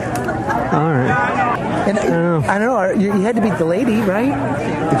red. All right. And I don't know. You had to beat the lady, right?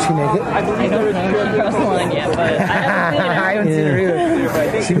 Did she make it? I don't know across the line yet, but I haven't seen her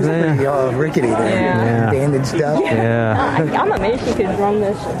either. She was pretty rickety there. Yeah. Bandaged up. Yeah. I'm amazed she could run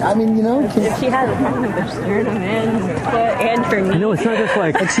this. I mean, you know. If she had a problem with her sternum and her foot and her knee. I know, it's not just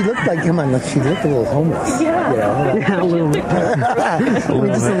like. And she looked like, come on, she looked a little homeless. Yeah. Yeah, a little bit. Just a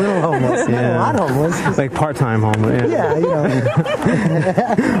little homeless. Not a lot homeless. Like part-time homeless. Yeah, you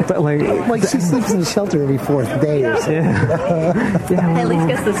know. But like she sleeps in the shelter every 4th day or something. At least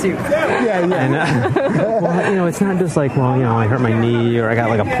gets the soup. Yeah. And, well, it's not just like, I hurt my knee or I got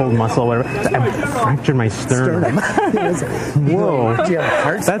like a pulled muscle or whatever. I fractured my sternum. Whoa. Do you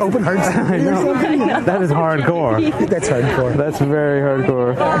have open hearts? I know. That is hardcore. That's hardcore. That's very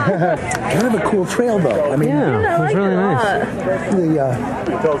hardcore. Kind of a cool trail, though. I mean, yeah, it was really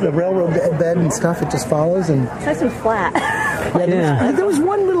nice. The railroad bed and stuff, it just follows. And It's nice and flat. Yeah. There was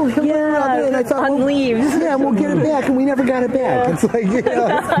one little hill there, and I thought, on leaves. Yeah, we'll get it back, and we never got it back. It's like,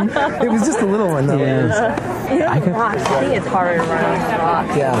 it was just a little one, though. Yeah. I think it's harder to run on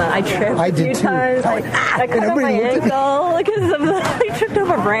rocks. Yeah. I tripped I a did few too. times. I cut up my ankle because of I tripped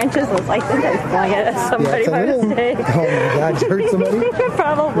over branches. I think I flung it at somebody by mistake. Oh my God, you hurt somebody?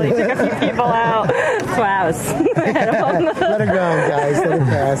 Probably took a few people out. So I was Let her go, guys. Let her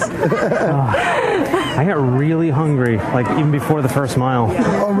pass. I got really hungry, like even before the first mile.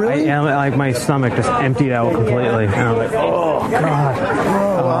 Oh, really? Like my stomach just emptied out completely. And I was like, oh, God.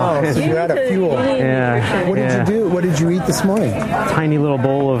 Oh, wow. So you're out of fuel. Yeah. What did you do? What did you eat this morning? Tiny little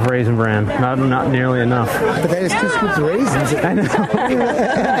bowl of Raisin Bran. Not nearly enough. But that is 2 scoops of raisins. I know.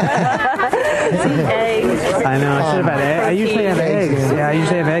 eggs. I know. I should have had eggs. I usually have eggs. Yeah, I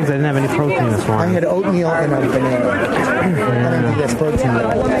usually have eggs. I didn't have any protein this I morning. had oatmeal and a banana. I don't think that's protein.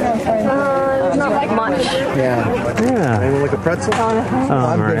 Not like much. Yeah. Yeah. Maybe like a pretzel? Oh, I'm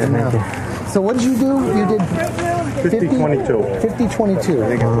all good right. now. Thank you. So what did you do? You did 50-22. 50-22. I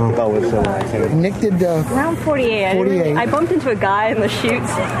think the bell was Nick did Around 48. 48. I bumped into a guy in the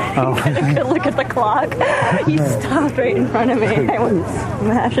chutes. Oh. I couldn't look at the clock. He stopped right in front of me. I went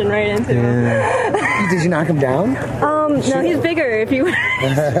smashing right into him. Yeah. Did you knock him down? No, he's bigger. If you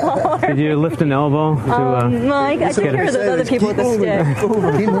Did you lift an elbow? no, I took care of those other people with the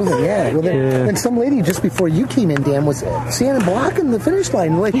stick. Keep moving, yeah. Well, then some lady just before you came in, Dan, was standing blocking the finish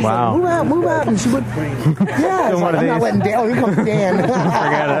line. Like, he's Wow. like, move out. And she would, yeah, it's like, I'm not letting Dan. Oh, here comes Dan.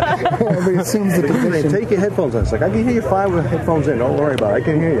 Forget it. Everybody assumes the position. Take your headphones on. It's like, I can hear you fine with headphones in. Don't worry about it. I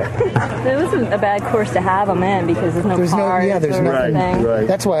can hear you. It wasn't a bad course to have them in because there's no cars. There's or nothing. anything. Right.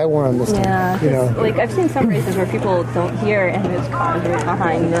 That's why I wore them this time. Yeah, You know. like I've seen some races where people don't people here, and there's cars right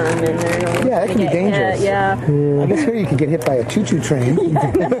behind them, and they're Yeah, that can be dangerous. Yeah. I guess here you could get hit by a choo-choo train.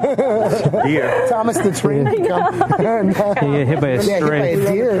 Deer. Thomas the train can come. You get hit by a stray. Hit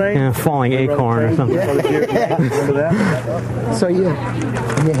by a deer. Yeah, falling acorn or something. So are you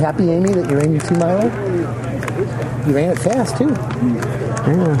happy, Amy, that you ran your 2-miler? You ran it fast, too.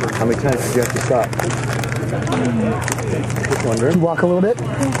 Yeah. How many times did you have to stop? Just wondering. You walk a little bit?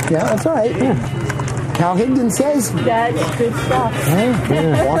 Yeah, that's all right. Yeah. Cal Higdon says... That's good stuff.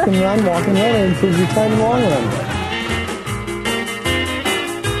 Yeah. Walk and run, and improves your time in the long run.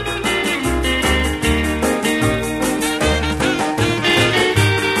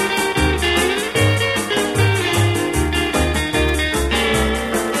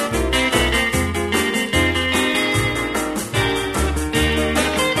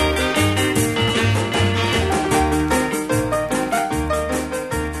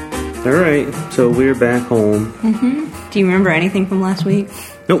 All right, so we're back home. Mm-hmm. Do you remember anything from last week?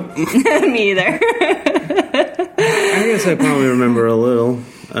 Nope. Me either. I guess I probably remember a little.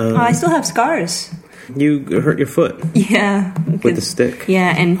 I still have scars. You hurt your foot. Yeah. With the stick.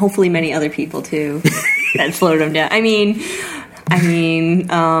 Yeah, and hopefully many other people too. That slowed them down. I mean,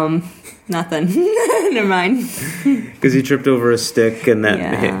 nothing. Never mind. Because you tripped over a stick and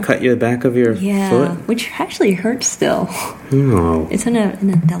that cut you the back of your foot? Which actually hurts still. No. It's in a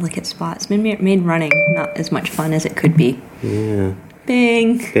delicate spot. It's made running not as much fun as it could be. Yeah.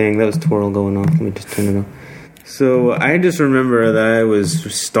 Bang. Bang, that was twirl going off. Let me just turn it off. So I just remember that I was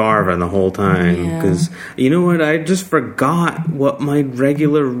starving the whole time. Because, you know what, I just forgot what my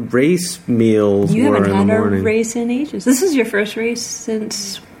regular race meals were in the morning. You haven't had a race in ages. This is your first race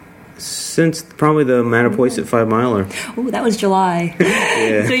since probably the Mattapoisett 5-miler. Oh, that was July.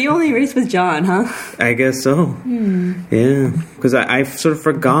 Yeah. So you only raced with John, huh? I guess so. Yeah. Because I sort of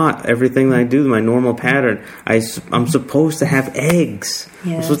forgot everything that I do, my normal pattern. I'm supposed to have eggs.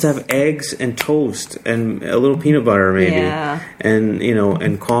 Yes. I'm supposed to have eggs and toast and a little peanut butter maybe. Yeah. And,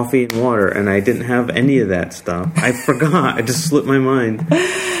 and coffee and water. And I didn't have any of that stuff. I forgot. It just slipped my mind.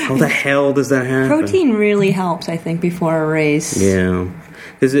 How the hell does that happen? Protein really helps, I think, before a race. Yeah.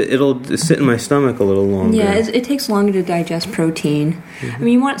 Because it'll sit in my stomach a little longer. Yeah, it takes longer to digest protein. Mm-hmm. I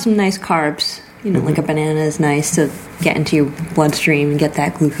mean, you want some nice carbs. Like a banana is nice to get into your bloodstream and get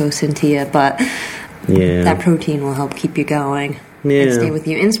that glucose into you. But that protein will help keep you going and stay with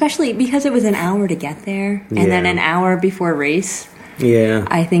you. And especially because it was an hour to get there and then an hour before race. Yeah.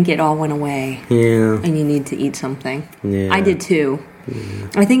 I think it all went away. Yeah. And you need to eat something. Yeah. I did too. Yeah.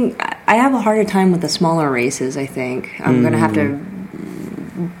 I think I have a harder time with the smaller races, I think. I'm going to have to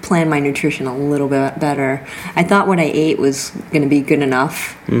plan my nutrition a little bit better. I thought what I ate was going to be good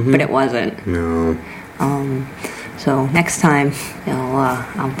enough, but it wasn't. No. So next time,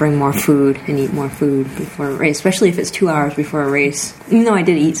 I'll bring more food and eat more food before a race, especially if it's 2 hours before a race. Even though I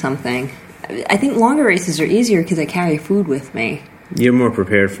did eat something. I think longer races are easier because I carry food with me. You're more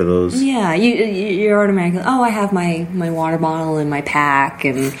prepared for those. Yeah, you're automatically, I have my water bottle in my pack,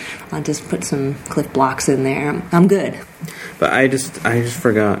 and I'll just put some Clif Blocks in there. I'm good. But I just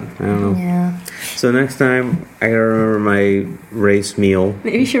forgot. I don't know. Yeah. So next time, I gotta remember my race meal.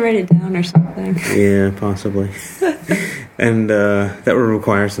 Maybe you should write it down or something. Yeah, possibly. And that would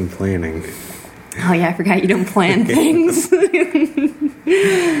require some planning. Oh yeah, I forgot you don't plan things.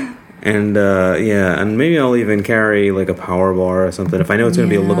 And and maybe I'll even carry like a power bar or something if I know it's going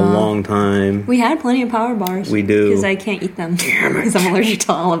to be a long time. We had plenty of power bars. We do. Because I can't eat them. Because I'm allergic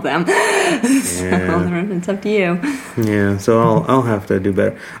to all of them. So it's up to you. Yeah, so I'll have to do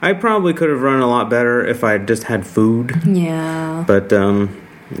better. I probably could have run a lot better if I just had food. Yeah. But,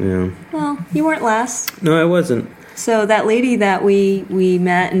 Well, you weren't last. No, I wasn't. So that lady that we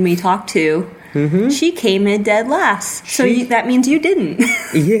met and we talked to, she came in dead last. So that means you didn't.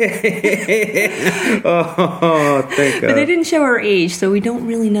 Yeah. Oh, thank God. But they didn't show her age, so we don't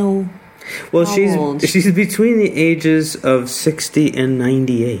really know. Well, she's between the ages of 60 and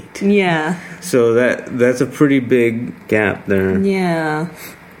 98. Yeah. So that's a pretty big gap there. Yeah.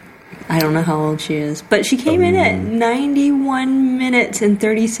 I don't know how old she is. But she came in at 91 minutes and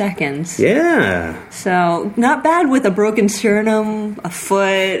 30 seconds. Yeah. So, not bad with a broken sternum, a foot,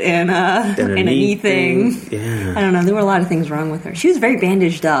 and a knee thing. Yeah. I don't know. There were a lot of things wrong with her. She was very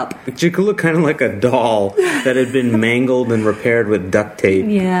bandaged up. She could look kind of like a doll that had been mangled and repaired with duct tape.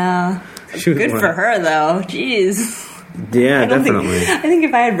 Yeah. Good for her, though. Jeez. Yeah, definitely. I think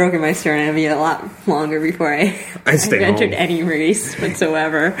if I had broken my sternum, it'd be a lot longer before I entered any race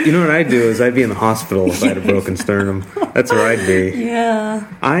whatsoever. You know what I'd do is I'd be in the hospital if I had a broken sternum. That's where I'd be. Yeah.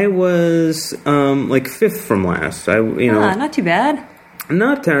 I was like 5th from last. Not too bad.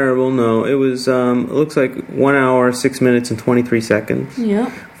 Not terrible, no. It was, it looks like 1 hour, 6 minutes, and 23 seconds.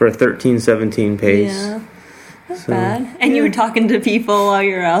 Yep. For a 13:17 pace. Yeah. Not bad. And you were talking to people while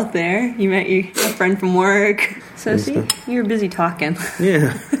you were out there. You met a friend from work. So see, you were busy talking.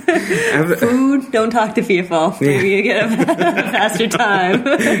 Yeah. Food, don't talk to people. Maybe you get a faster time.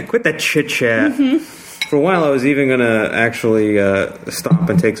 Quit that chit-chat. Mm-hmm. For a while, I was even going to actually stop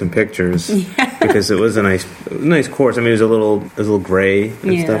and take some pictures. Yeah. Because it was a nice course. I mean, it was a little gray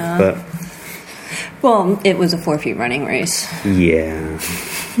and stuff, but... Well, it was a 4 feet running race. Yeah.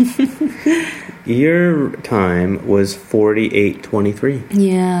 Your time was 48:23.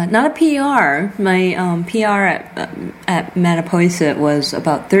 Yeah, not a PR. My PR at Mattapoisett was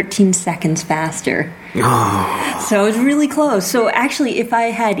about 13 seconds faster. Oh. So it was really close. So actually, if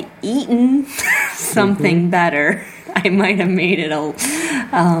I had eaten something better, I might have made it a...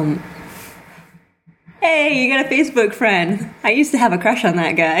 Hey, you got a Facebook friend. I used to have a crush on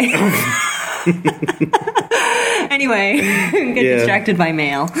that guy. Anyway, get distracted by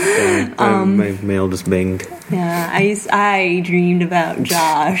mail. My mail just binged. Yeah, I dreamed about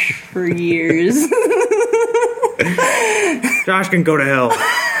Josh for years. Josh can go to hell.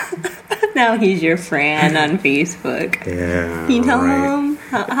 Now he's your friend on Facebook. Yeah. Can you tell him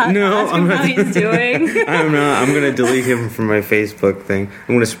how he's doing? I'm not. I'm going to delete him from my Facebook thing. I'm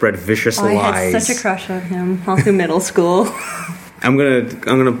going to spread vicious lies. I had such a crush on him all through middle school. I'm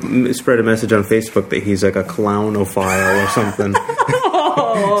gonna spread a message on Facebook that he's like a clownophile or something.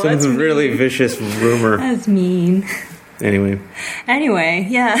 Oh, some really vicious rumor. That's mean. Anyway,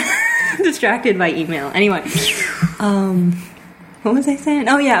 yeah. Distracted by email. Anyway, what was I saying?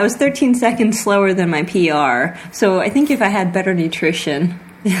 Oh yeah, I was 13 seconds slower than my PR. So I think if I had better nutrition,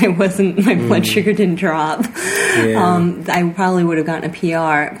 my blood sugar didn't drop. Yeah. I probably would have gotten a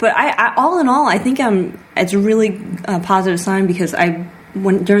PR. But I all in all, I think it's a really positive sign because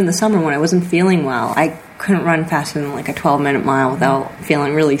during the summer when I wasn't feeling well, I couldn't run faster than like a 12-minute mile without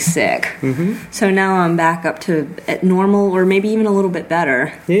feeling really sick. Mm-hmm. So now I'm back up to at normal or maybe even a little bit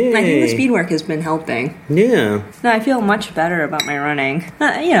better. Yay. And I think the speed work has been helping. Yeah. No, I feel much better about my running.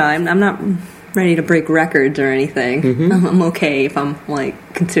 I'm not ready to break records or anything. Mm-hmm. I'm okay if I'm like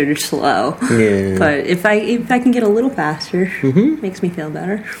considered slow. Yeah. But if I can get a little faster, makes me feel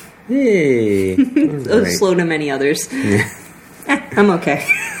better. Hey. Slow to many others. Yeah. I'm okay.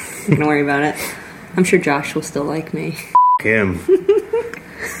 Don't worry about it. I'm sure Josh will still like me. Him.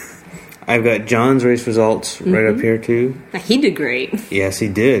 I've got John's race results right up here too. He did great. Yes, he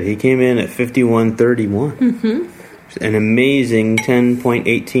did. He came in at 51:31. Mm-hmm. An amazing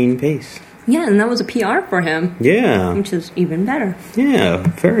 10.18 pace. Yeah, and that was a PR for him. Yeah. Which is even better. Yeah,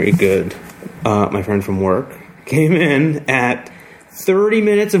 very good. My friend from work came in at 30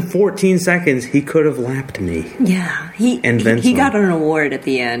 minutes and 14 seconds. He could have lapped me. Yeah. He got an award at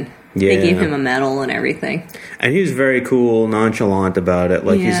the end. Yeah. They gave him a medal and everything. And he was very cool, nonchalant about it.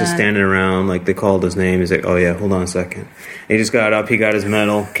 Like, he's just standing around, like, they called his name. He's like, oh, yeah, hold on a second. And he just got up, he got his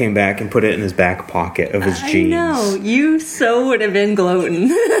medal, came back and put it in his back pocket of his jeans. I know. You so would have been gloating.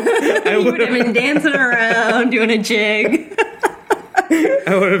 You would have been dancing around, doing a jig.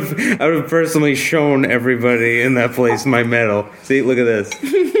 I would have personally shown everybody in that place my medal. See, look at this.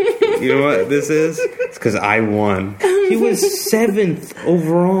 You know what this is? It's because I won. He was 7th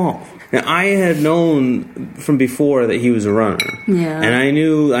overall. Now, I had known from before that he was a runner. Yeah. And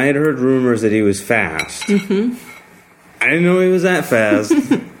I had heard rumors that he was fast. Mm-hmm. I didn't know he was that fast.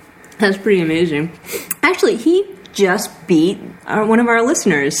 That's pretty amazing. Actually, he just beat one of our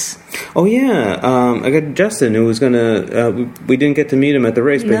listeners. Oh, yeah. I got Justin, who was going to... we didn't get to meet him at the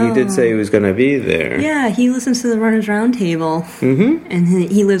race, but he did say he was going to be there. Yeah, he listens to the Runners Roundtable. Mm-hmm. And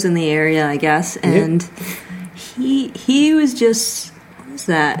he lives in the area, I guess. And he was just... What was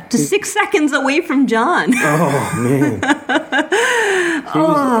that? Just 6 seconds away from John. Oh, man. He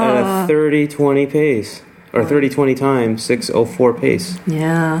was at a 30-20 pace. Or 30-20 time, 6:04 pace.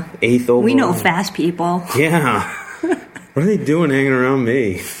 Yeah. 8th overall. We know fast people. Yeah. What are they doing hanging around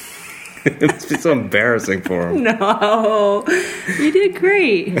me? It's just so embarrassing for them. No. You did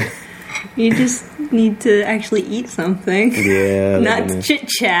great. You just need to actually eat something. Yeah. Not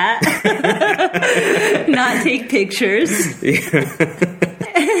chit-chat. Not take pictures. Yeah.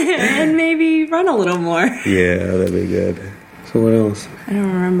 And maybe run a little more. Yeah, that'd be good. So what else? I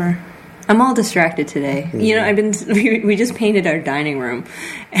don't remember. I'm all distracted today. Mm-hmm. You know, we just painted our dining room,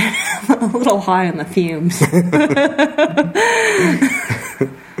 and I'm a little high on the fumes.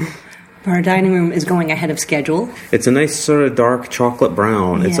 Our dining room is going ahead of schedule. It's a nice sort of dark chocolate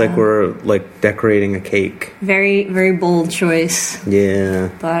brown. It's like we're like decorating a cake. Very, very bold choice. Yeah.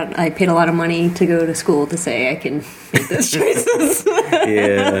 But I paid a lot of money to go to school to say I can make those choices.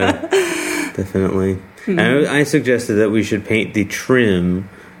 Yeah, definitely. And I suggested that we should paint the trim,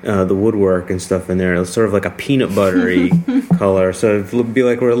 the woodwork and stuff in there. It's sort of like a peanut buttery color. So it'd be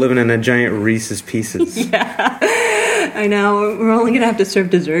like we're living in a giant Reese's Pieces. Yeah, I know. We're only going to have to serve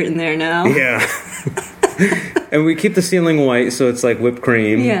dessert in there now. Yeah. And we keep the ceiling white, so it's like whipped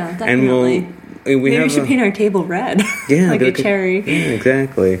cream. Yeah, definitely. And Maybe we should paint our table red. Yeah. Like a cherry. Yeah,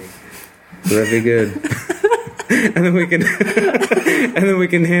 exactly. So that'd be good. And then we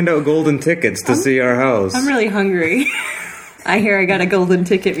can hand out golden tickets to see our house. I'm really hungry. I hear I got a golden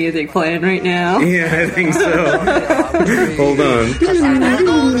ticket music playing right now. Yeah, I think so. Hold on. 'Cause I've got a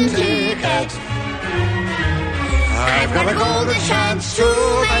golden ticket. I've got a golden chance to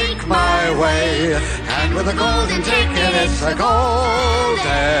make my way. And with a golden ticket, it's a golden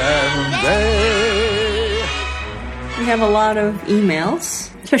day. We have a lot of emails,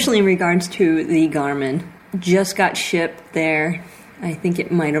 especially in regards to the Garmin. Just got shipped there. I think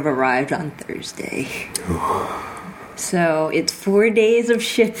it might have arrived on Thursday. So it's 4 days of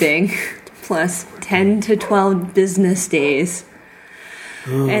shipping plus 10 to 12 business days.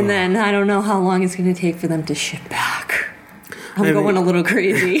 And then I don't know how long it's going to take for them to ship back. I'm going a little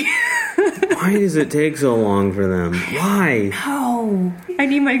crazy. Why does it take so long for them? Why? Oh, I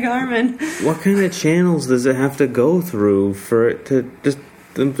need my Garmin. What kind of channels does it have to go through for it to just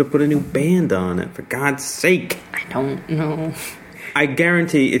them to put a new band on it? For God's sake! I don't know. I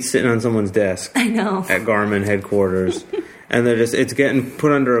guarantee it's sitting on someone's desk. I know. At Garmin headquarters. And it's getting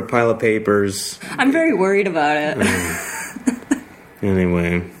put under a pile of papers. I'm very worried about it.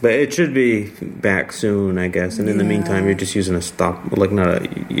 Anyway, but it should be back soon, I guess. And in the meantime, you're just using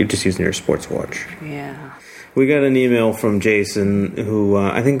you're just using your sports watch. Yeah. We got an email from Jason who,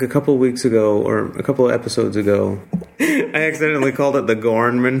 I think a couple weeks ago, or a couple of episodes ago, I accidentally called it the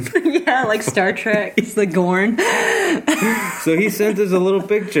Gornman. Yeah, like Star Trek. It's the Gorn. So he sent us a little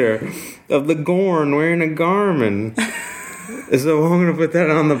picture of the Gorn wearing a Garmin. So I'm going to put that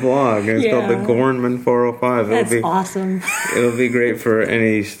on the blog. It's called the Gornman 405. That's awesome. It'll be great for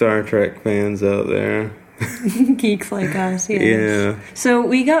any Star Trek fans out there. Geeks like us, yeah. So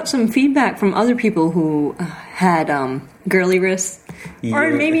we got some feedback from other people who had girly wrists. Yeah.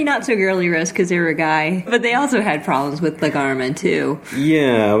 Or maybe not so girly wrists because they were a guy. But they also had problems with the Garmin, too.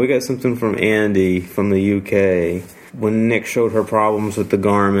 Yeah, we got something from Andy from the UK. When Nick showed her problems with the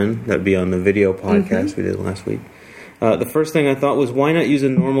Garmin, that'd be on the video podcast we did last week. The first thing I thought was, why not use a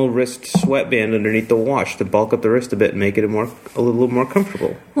normal wrist sweatband underneath the watch to bulk up the wrist a bit and make it a little more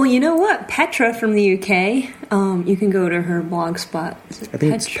comfortable? Well, you know what? Petra from the UK, you can go to her blog spot. I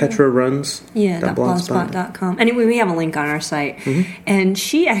think it's Petra Runs. Yeah, blogspot.com. Anyway, we have a link on our site. And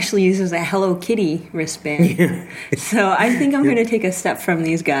she actually uses a Hello Kitty wristband. Yeah. So I think I'm going to take a step from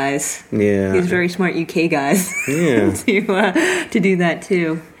these guys. Yeah. These very smart UK guys. Yeah. to do that,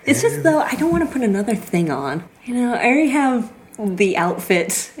 too. It's just, though, I don't want to put another thing on. You know, I already have the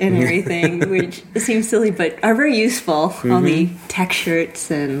outfits and everything, which seems silly, but are very useful. All the tech shirts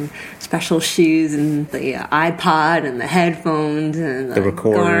and special shoes and the iPod and the headphones and the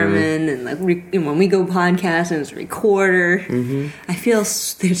recorder. Garmin and when we go podcast and it's a recorder. I feel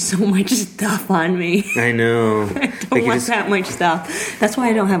there's so much stuff on me. I know. I don't want that much stuff. That's why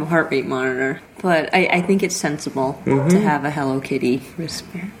I don't have a heart rate monitor. But I think it's sensible to have a Hello Kitty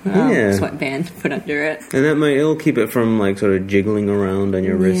wristband, sweatband put under it. And it'll keep it from like sort of jiggling around on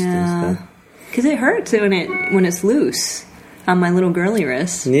your wrist and stuff. Because it hurts when it's loose on my little girly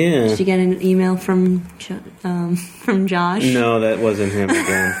wrist. Yeah. Did you get an email from Josh? No, that wasn't him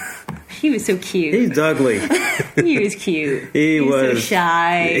again. He was so cute. He's ugly. He was cute. He was so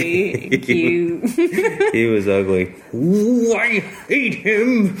shy, cute. He was ugly. Ooh, I hate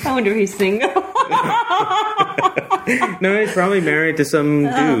him. I wonder if he's single. No, he's probably married to some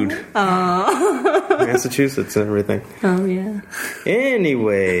dude. Oh. Massachusetts and everything. Oh, yeah.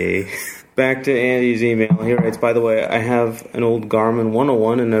 Anyway, back to Andy's email. He writes, by the way, I have an old Garmin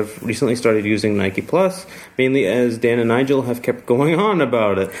 101 and I've recently started using Nike Plus, mainly as Dan and Nigel have kept going on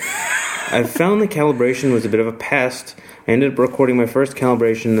about it. I've found the calibration was a bit of a pest. I ended up recording my first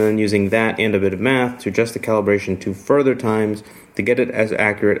calibration and then using that and a bit of math to adjust the calibration 2 further times to get it as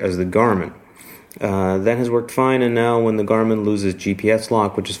accurate as the Garmin. That has worked fine, and now when the Garmin loses GPS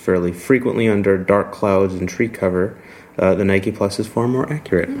lock, which is fairly frequently under dark clouds and tree cover, the Nike Plus is far more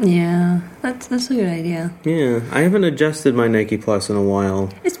accurate. Yeah, that's a good idea. Yeah, I haven't adjusted my Nike Plus in a while.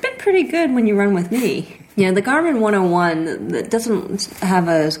 It's been pretty good when you run with me. Yeah, the Garmin 101 that doesn't have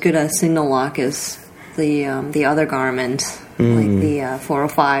as good a signal lock as the other Garmins, like the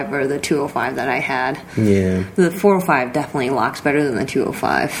 405 or the 205 that I had. Yeah. The 405 definitely locks better than the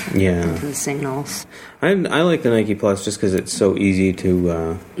 205. Yeah. The signals. I like the Nike Plus just because it's so easy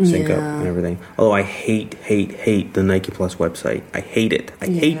to sync up and everything. Although I hate the Nike Plus website. I hate it. I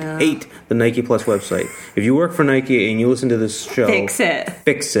hate the Nike Plus website. If you work for Nike and you listen to this show, fix it.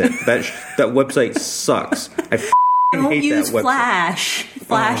 Fix it. That website sucks. Don't hate use that website. Flash.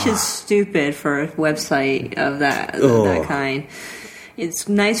 Flash is stupid for a website of that kind. It's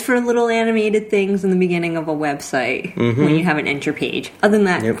nice for little animated things in the beginning of a website when you have an enter page. Other than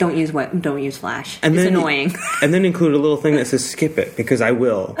that, don't use Flash. And it's then, annoying. And then include a little thing that says skip it, because I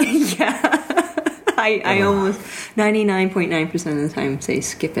will. Yeah. I almost 99.9% of the time say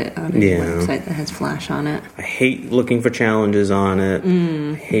skip it on a website that has Flash on it. I hate looking for challenges on it.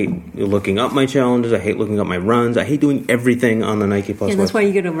 I hate looking up my challenges. I hate looking up my runs. I hate doing everything on the Nike Plus website. That's why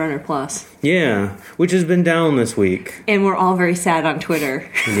you get a Runner Plus. Yeah, which has been down this week. And we're all very sad on Twitter.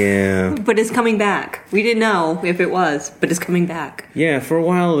 Yeah. But it's coming back. We didn't know if it was, but it's coming back. Yeah, for a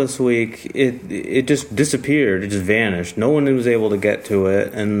while this week, it just disappeared. It just vanished. No one was able to get to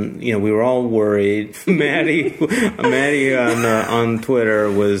it, and we were all worried. Maddie on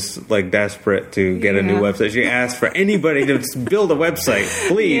Twitter was like desperate to get a new website. She asked for anybody to build a website,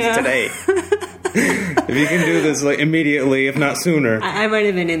 please, today. If you can do this immediately, if not sooner. I might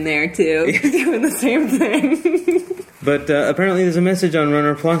have been in there too, doing the same thing. But apparently there's a message on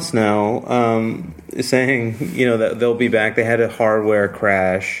Runner Plus now saying, that they'll be back. They had a hardware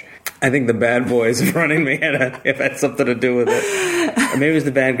crash. I think the bad boys of Running Man had something to do with it. Or maybe it was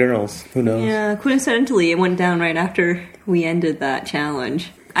the bad girls. Who knows? Yeah, coincidentally, it went down right after we ended that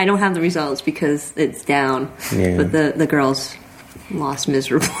challenge. I don't have the results because it's down. Yeah. But the girls lost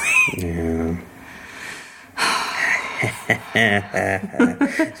miserably. Yeah.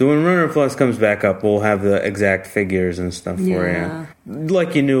 So when Runner Plus comes back up, we'll have the exact figures and stuff for you.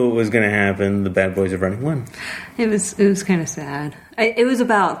 Like you knew it was going to happen. The bad boys of Running won. It was kind of sad. It was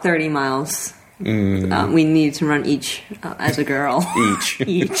about 30 miles. We needed to run each as a girl. each.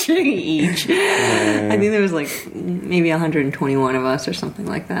 I think there was maybe 121 of us or something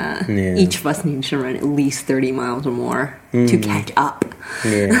like that. Yeah. Each of us needed to run at least 30 miles or more to catch up.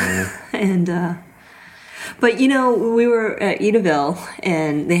 Yeah. And but we were at Edaville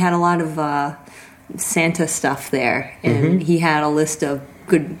and they had a lot of Santa stuff there, and he had a list of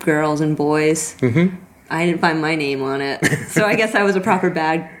good girls and boys. I didn't find my name on it, so I guess I was a proper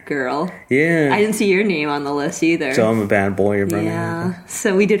bad girl. Yeah. I didn't see your name on the list either. So I'm a bad boy, you're running. Yeah.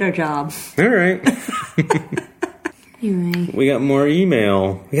 So we did our job. All right. Anyway. We got more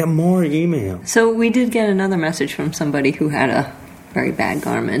email. So we did get another message from somebody who had a very bad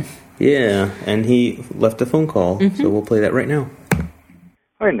Garmin. Yeah, and he left a phone call, so we'll play that right now.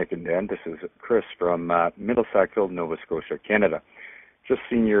 Hi, Nick and Dan. This is Chris from Middle Sackville, Nova Scotia, Canada. Just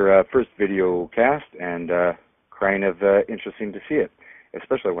seen your first video cast and kind of interesting to see it,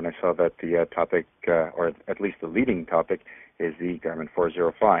 especially when I saw that the topic, or at least the leading topic, is the Garmin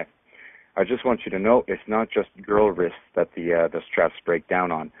 405. I just want you to know it's not just girl wrists that the straps break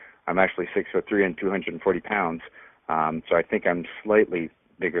down on. I'm actually 6'3" and 240 pounds, so I think I'm slightly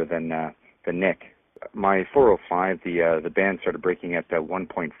bigger than Nick. My 405, the band started breaking at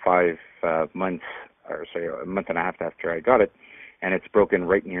 1.5 months, or sorry, a month and a half after I got it, and it's broken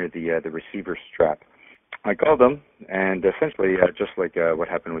right near the receiver strap. I called them, and essentially, just like what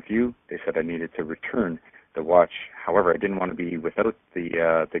happened with you, they said I needed to return the watch. However, I didn't want to be without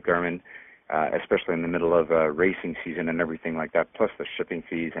the Garmin, especially in the middle of racing season and everything like that, plus the shipping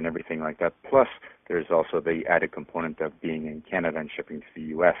fees and everything like that. Plus, there's also the added component of being in Canada and shipping to the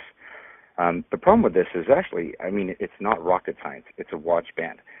U.S. The problem with this is actually, it's not rocket science. It's a watch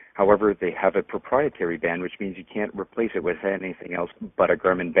band. However, they have a proprietary band, which means you can't replace it with anything else but a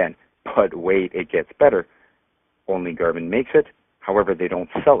Garmin band. But wait, it gets better. Only Garmin makes it. However, they don't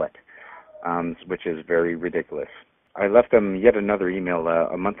sell it, which is very ridiculous. I left them yet another email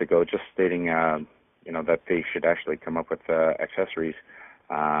a month ago just stating, that they should actually come up with accessories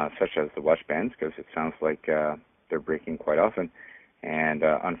such as the watch bands, because it sounds like they're breaking quite often. And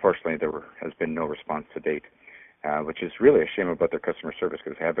unfortunately, there has been no response to date, which is really a shame about their customer service,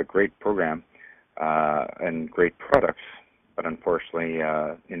 because they have a great program and great products. But unfortunately,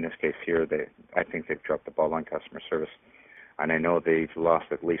 in this case here, I think they've dropped the ball on customer service. And I know they've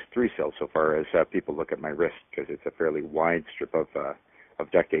lost at least 3 sales so far as people look at my wrist, because it's a fairly wide strip of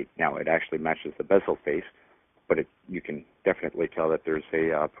duct tape. Now, it actually matches the bezel face, but you can definitely tell that there's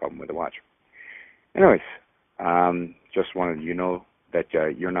a problem with the watch. Anyways, just wanted you to know that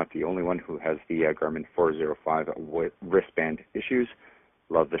you're not the only one who has the Garmin 405 wristband issues.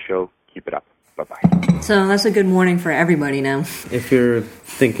 Love the show. Keep it up. Bye-bye. So that's a good warning for everybody now. If you're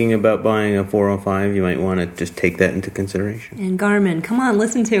thinking about buying a 405, you might want to just take that into consideration. And Garmin, come on,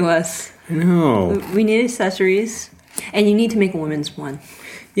 listen to us. I know. We need accessories, and you need to make a women's one.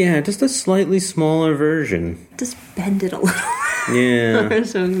 Yeah, just a slightly smaller version. Just bend it a little. Yeah.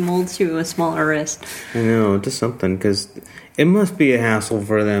 So it molds to a smaller wrist. I know, just something, because it must be a hassle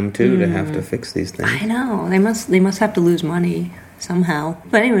for them, too, to have to fix these things. I know. They must have to lose money somehow.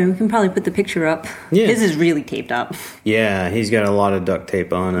 But anyway, we can probably put the picture up. Yeah. His is really taped up. Yeah, he's got a lot of duct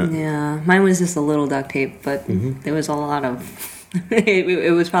tape on it. Yeah, mine was just a little duct tape, but there was a lot of...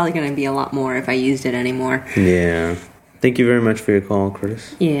 it was probably going to be a lot more if I used it anymore. Yeah. Thank you very much for your call,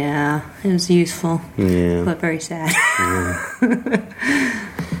 Curtis. Yeah, it was useful. Yeah. But very sad. Yeah.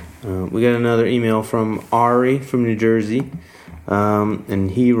 We got another email from Ari from New Jersey.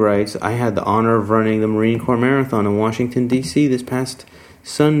 And he writes, I had the honor of running the Marine Corps Marathon in Washington, D.C. this past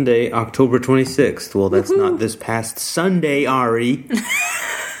Sunday, October 26th. Well, that's not this past Sunday, Ari.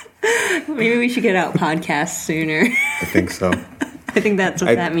 Maybe we should get out podcasts sooner. I think so. I think that's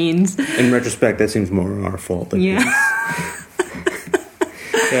what that means. In retrospect, that seems more our fault than his.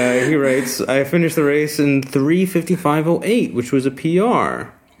 He writes, I finished the race in 3:55:08, which was a PR.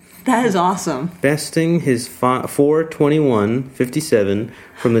 That is awesome. Besting his 4:21:57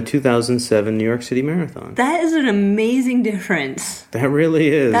 from the 2007 New York City Marathon. That is an amazing difference. That really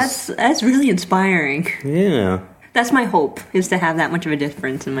is. That's really inspiring. Yeah. That's my hope, is to have that much of a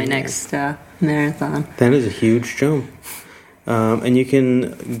difference in my next marathon. That is a huge jump. And you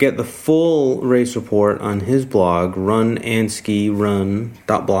can get the full race report on his blog,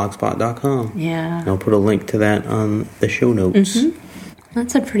 runandskirun.blogspot.com. Yeah. And I'll put a link to that on the show notes. Mm-hmm.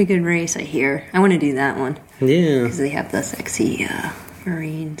 That's a pretty good race, I hear. I want to do that one. Yeah. Because they have the sexy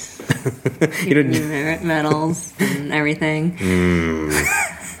Marines. Giving you medals and everything.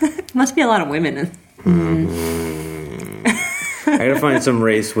 Must be a lot of women in. I gotta find some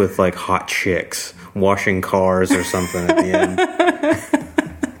race with like hot chicks washing cars or something at the end.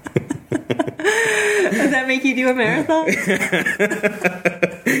 Does that make you do a marathon?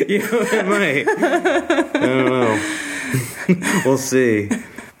 It might. I don't know. We'll see.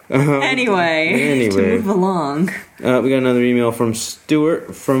 Anyway, to move along. We got another email from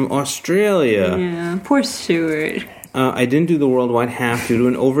Stuart from Australia. Yeah, poor Stuart. I didn't do the worldwide half due to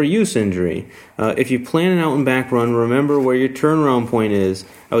an overuse injury. If you plan an out and back run, remember where your turnaround point is.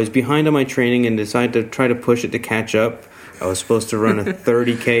 I was behind on my training and decided to try to push it to catch up. I was supposed to run a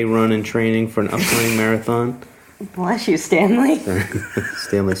 30K run in training for an upcoming marathon. Bless you, Stanley.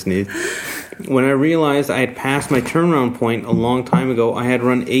 Stanley sneezed. When I realized I had passed my turnaround point a long time ago, I had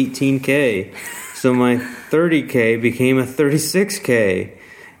run 18K. So my 30K became a 36K.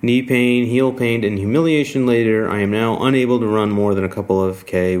 Knee pain, heel pain, and humiliation later, I am now unable to run more than a couple of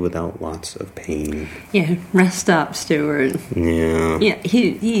K without lots of pain. Yeah, rest up, Stuart. Yeah. Yeah,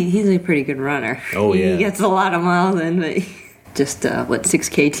 he's a pretty good runner. Oh, yeah. He gets a lot of miles in, but just,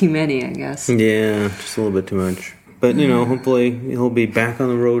 6K too many, I guess. Yeah, just a little bit too much. But, hopefully he'll be back on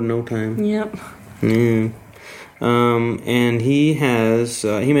the road in no time. Yep. Yeah. And he has,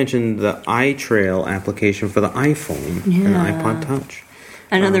 he mentioned the iTrail application for the iPhone and the iPod Touch.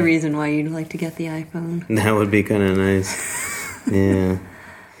 Another reason why you'd like to get the iPhone. That would be kind of nice. Yeah.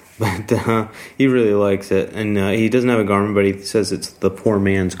 But he really likes it. And he doesn't have a Garmin, but he says it's the poor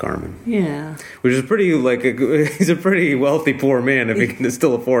man's Garmin. Yeah. Which is pretty, he's a pretty wealthy poor man if he can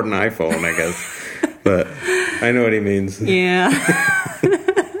still afford an iPhone, I guess. But I know what he means. Yeah.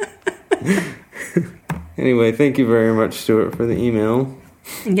 Anyway, thank you very much, Stuart, for the email.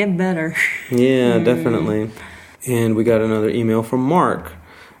 And get better. Yeah, definitely. And we got another email from Mark.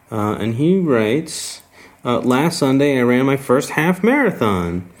 And he writes, last Sunday I ran my first half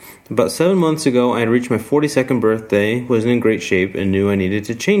marathon. About 7 months ago, I had reached my 42nd birthday, wasn't in great shape, and knew I needed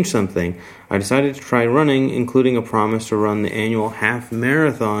to change something. I decided to try running, including a promise to run the annual half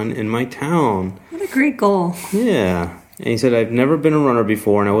marathon in my town. What a great goal. Yeah. And he said, I've never been a runner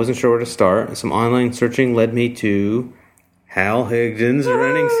before, and I wasn't sure where to start. Some online searching led me to Hal Higdon's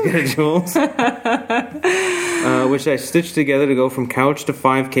running schedules, which I stitched together to go from couch to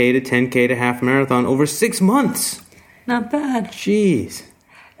 5K to 10K to half marathon over 6 months. Not bad. Jeez.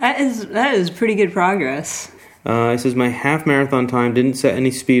 That is pretty good progress. He says, my half marathon time didn't set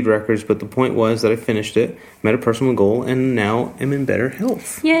any speed records, but the point was that I finished it, met a personal goal, and now am in better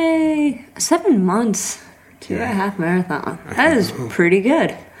health. Yay. 7 months to a half marathon. That is pretty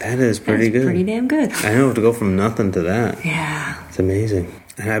good. That is pretty good. Pretty damn good. I know, to go from nothing to that. Yeah. It's amazing.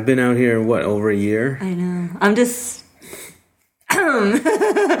 And I've been out here, over a year? I know.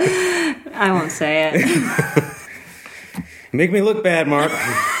 I won't say it. Make me look bad, Mark.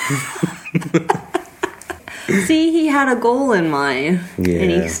 See, he had a goal in mind, Yeah.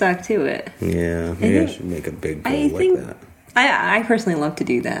 and he stuck to it. Yeah, maybe I should make a big goal like that. I personally love to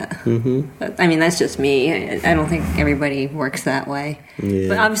do that. Mm-hmm. But, I mean, that's just me. I don't think everybody works that way. Yeah.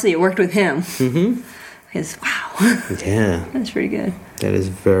 But obviously it worked with him. Mm-hmm. Because, wow. Yeah. That's pretty good. That is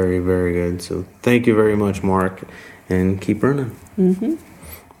very, very good. So thank you very much, Mark, and keep running. Mm-hmm.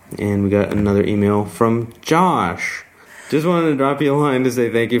 And we got another email from Josh. Just wanted to drop you a line to say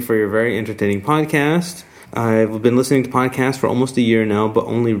thank you for your very entertaining podcast. I've been listening to podcasts for almost a year now, but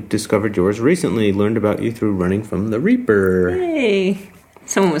only discovered yours recently. Learned about you through Running from the Reaper. Hey.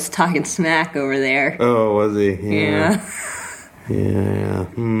 Someone was talking smack over there. Oh, was he? Yeah. Yeah.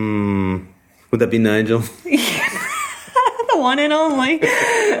 Would that be Nigel? The one and only.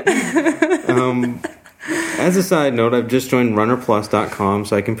 As a side note, I've just joined runnerplus.com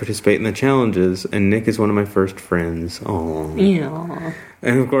so I can participate in the challenges, and Nick is one of my first friends. Oh. Yeah.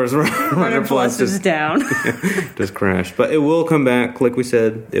 And of course, Runner Plus is down. just crashed. But it will come back, like we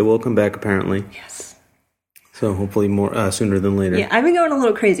said. It will come back, apparently. Yes. So hopefully more sooner than later. Yeah, I've been going a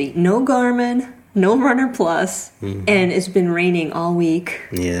little crazy. No Garmin, no Runner Plus, and it's been raining all week.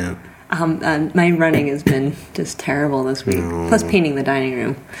 Yeah. My running has been just terrible this week. No. Plus painting the dining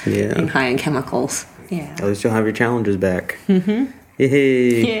room. Yeah. Being high in chemicals. Yeah. At least you'll have your challenges back. Mm-hmm.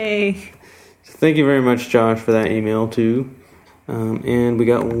 Yay. Yay. So thank you very much, Josh, for that email, too. And we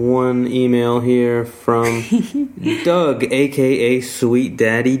got one email here from Doug, a.k.a. Sweet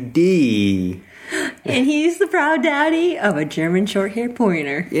Daddy D. And he's the proud daddy of a German Short-haired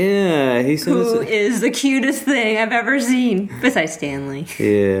Pointer. Yeah, he says who is the cutest thing I've ever seen, besides Stanley.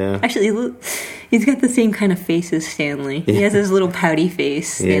 Yeah. Actually, look, he's got the same kind of face as Stanley. He has his little pouty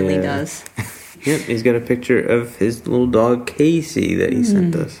face, Stanley does. Yep, he's got a picture of his little dog, Casey, that he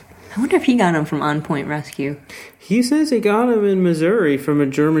sent us. I wonder if he got him from On Point Rescue. He says he got him in Missouri from a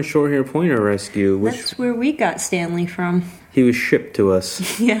German Short-haired Pointer rescue. Which That's where we got Stanley from. He was shipped to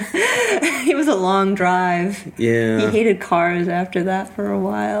us. Yeah. It was a long drive. Yeah. He hated cars after that for a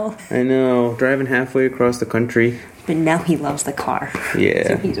while. I know, driving halfway across the country. But now he loves the car. Yeah.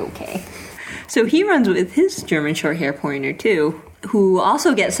 So he's okay. So he runs with his German Short-haired Pointer, too, who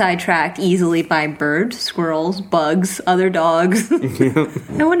also get sidetracked easily by birds, squirrels, bugs, other dogs. Yep.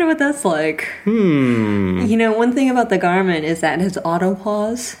 I wonder what that's like. You know, one thing about the Garmin is that it has auto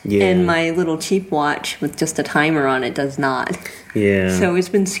pause, and my little cheap watch with just a timer on it does not. Yeah. So it's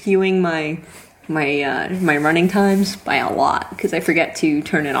been skewing my running times by a lot because I forget to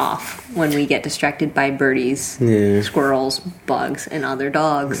turn it off when we get distracted by birdies, squirrels, bugs, and other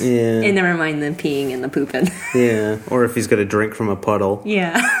dogs. Yeah. And never mind the peeing and the pooping. Yeah, or if he's got a drink from a puddle.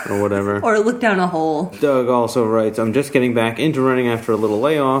 Yeah. Or whatever. Or look down a hole. Doug also writes, I'm just getting back into running after a little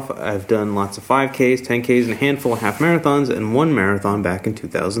layoff. I've done lots of 5Ks, 10Ks, and a handful of half marathons, and one marathon back in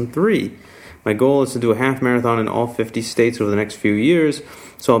 2003. My goal is to do a half marathon in all 50 states over the next few years,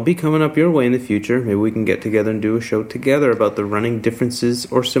 so I'll be coming up your way in the future. Maybe we can get together and do a show together about the running differences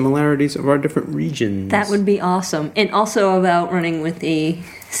or similarities of our different regions. That would be awesome. And also about running with a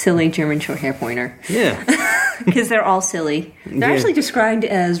silly German Short-haired Pointer. Yeah. Because they're all silly. They're actually described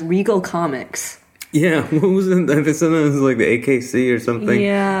as Regal Comics. Yeah, what was it? I think sometimes like the AKC or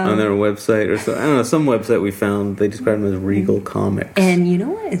something on their website or so. I don't know, some website we found, they described them as Regal Comics. And you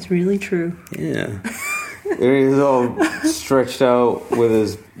know what? It's really true. Yeah. He's all stretched out with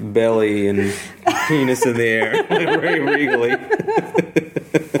his belly and penis in the air, like very regally.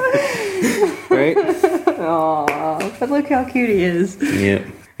 Right? Aw, but look how cute he is. Yeah.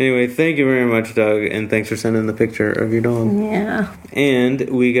 Anyway, thank you very much, Doug, and thanks for sending the picture of your dog. Yeah. And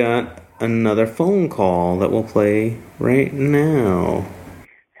we got another phone call that we'll play right now.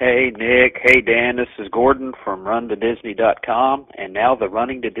 Hey, Nick. Hey, Dan. This is Gordon from RunToDisney.com and now the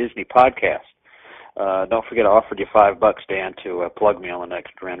Running to Disney podcast. Don't forget I offered you $5, Dan, to plug me on the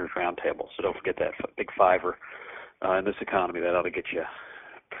next Runners Roundtable. So don't forget that big $5 in this economy. That ought to get you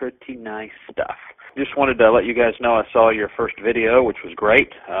pretty nice stuff. Just wanted to let you guys know I saw your first video, which was great.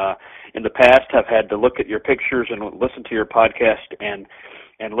 In the past, I've had to look at your pictures and listen to your podcast and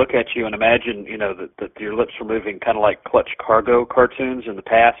look at you and imagine, you know, that your lips were moving kind of like Clutch Cargo cartoons in the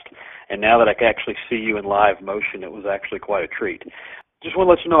past. And now that I can actually see you in live motion, it was actually quite a treat. Just want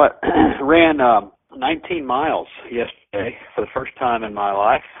to let you know I ran 19 miles yesterday for the first time in my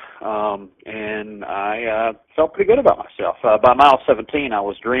life, and I felt pretty good about myself. By mile 17, I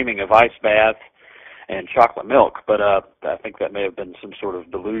was dreaming of ice bath and chocolate milk, but I think that may have been some sort of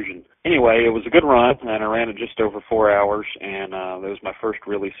delusion. Anyway, it was a good run, and I ran it just over 4 hours, and it was my first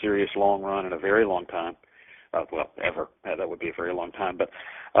really serious long run in a very long time. ever. That would be a very long time. But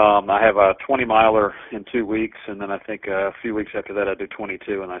I have a 20-miler in 2 weeks, and then I think a few weeks after that I do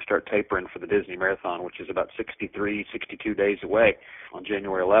 22, and I start tapering for the Disney Marathon, which is about 63, 62 days away on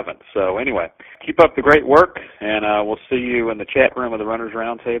January 11th. So anyway, keep up the great work, and we'll see you in the chat room of the Runners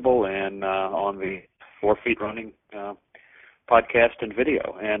Roundtable and on the 4 Feet Running podcast and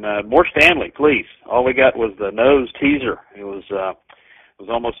video. And more Stanley, please. All we got was the nose teaser. It was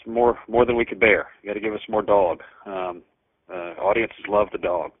almost more than we could bear. You got to give us more dog. Audiences love the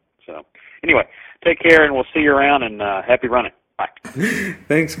dog. So anyway, take care, and we'll see you around, and happy running. Bye.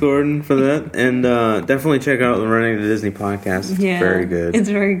 Thanks, Gordon, for that. And definitely check out the Running to Disney podcast. It's very good. It's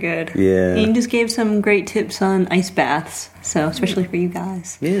very good. Yeah. He just gave some great tips on ice baths, so especially for you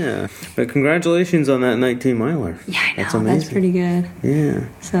guys. Yeah. But congratulations on that 19-miler. Yeah, I know. That's amazing. That's pretty good. Yeah.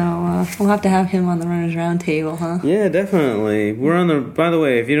 So we'll have to have him on the Runners Roundtable, huh? Yeah, definitely. We're on the. By the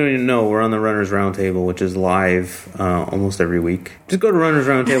way, if you don't even know, we're on the Runners Roundtable, which is live almost every week. Just go to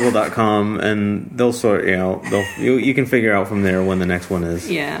runnersroundtable.com, and they'll sort. You can figure out from there when the next one is.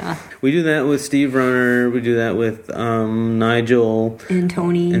 Yeah. We do that with Steve Runner. We do that with Nigel and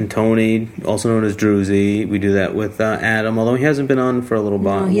Tony, also known as Druzy. We do that with Adam, although he hasn't been on for a little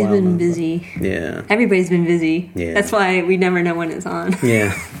while. He's been busy. Yeah. Everybody's been busy. Yeah. That's why we never know when it's on.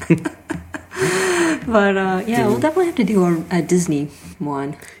 Yeah. But we'll definitely have to do a Disney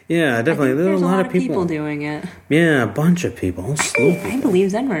one. Yeah, definitely. There's a lot of people doing it. Yeah, a bunch of people. I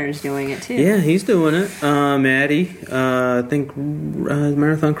believe Zenrunner's doing it too. Yeah, he's doing it. Maddie, I think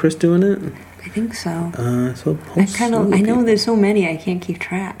Marathon Chris doing it. I think so. I know there's so many I can't keep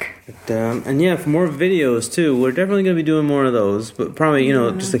track. But, and yeah, for more videos too. We're definitely going to be doing more of those, but probably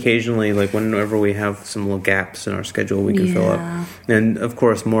just occasionally, like whenever we have some little gaps in our schedule, we can fill up. And of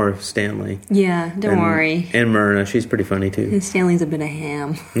course, more of Stanley. Yeah, don't worry. And Myrna, she's pretty funny too. And Stanley's a bit of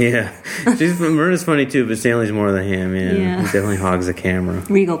ham. Yeah, Myrna's funny too, but Stanley's more the ham. Yeah, he definitely hogs the camera.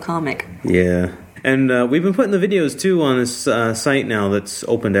 Regal comic. Yeah. And we've been putting the videos, too, on this site now that's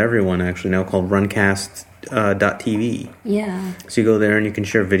open to everyone, actually, now called runcast.tv. Yeah. So you go there and you can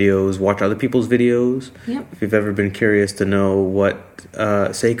share videos, watch other people's videos. Yep. If you've ever been curious to know what,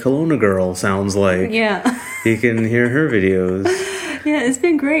 say, Kelowna Girl sounds like, you can hear her videos. Yeah, it's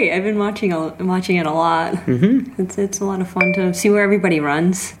been great. I've been watching it a lot. Mm-hmm. It's a lot of fun to see where everybody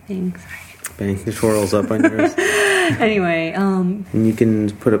runs. Thanks. Bang, the twirls up on yours. Anyway, and you can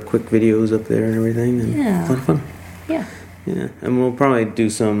put up quick videos up there and everything. And it's a lot of fun. Yeah. Yeah, and we'll probably do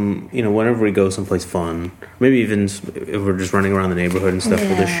some, whenever we go someplace fun. Maybe even if we're just running around the neighborhood and stuff,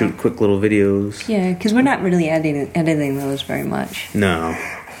 we'll just shoot quick little videos. Yeah, because we're not really editing those very much. No.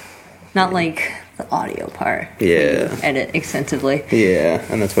 Not like the audio part. Yeah. Edit extensively. Yeah,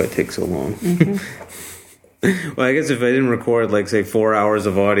 and that's why it takes so long. Mm-hmm. Well, I guess if I didn't record, like, say, 4 hours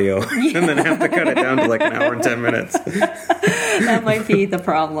of audio and then have to cut it down to, like, an hour and 10 minutes. That might be the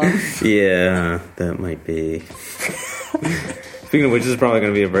problem. Yeah, that might be. Speaking of which, this is probably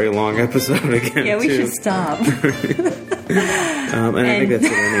going to be a very long episode again, Yeah, we should stop. And I think that's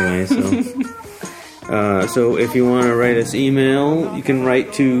it anyway, so... So if you want to write us email, you can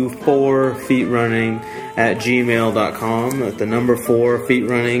write to 4feetrunning@gmail.com. At the number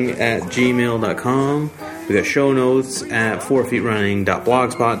 4feetrunning@gmail.com. We got show notes at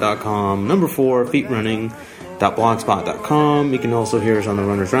 4feetrunning.blogspot.com. Number 4feetrunning.blogspot.com. You can also hear us on the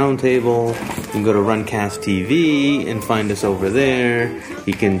Runners Roundtable. You can go to Runcast TV and find us over there.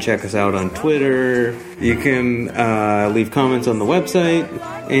 You can check us out on Twitter. You can leave comments on the website.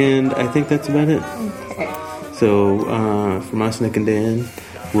 And I think that's about it. Okay. So, from us, Nick and Dan,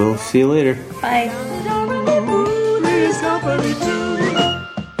 we'll see you later. Bye.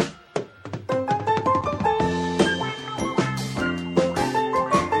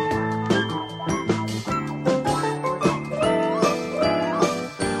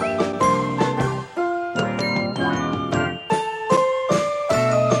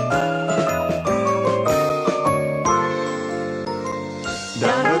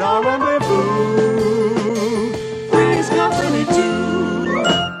 Down at our rendezvous, Three's Company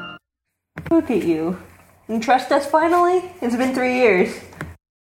 2. Look at you. You trust us finally? It's been 3 years.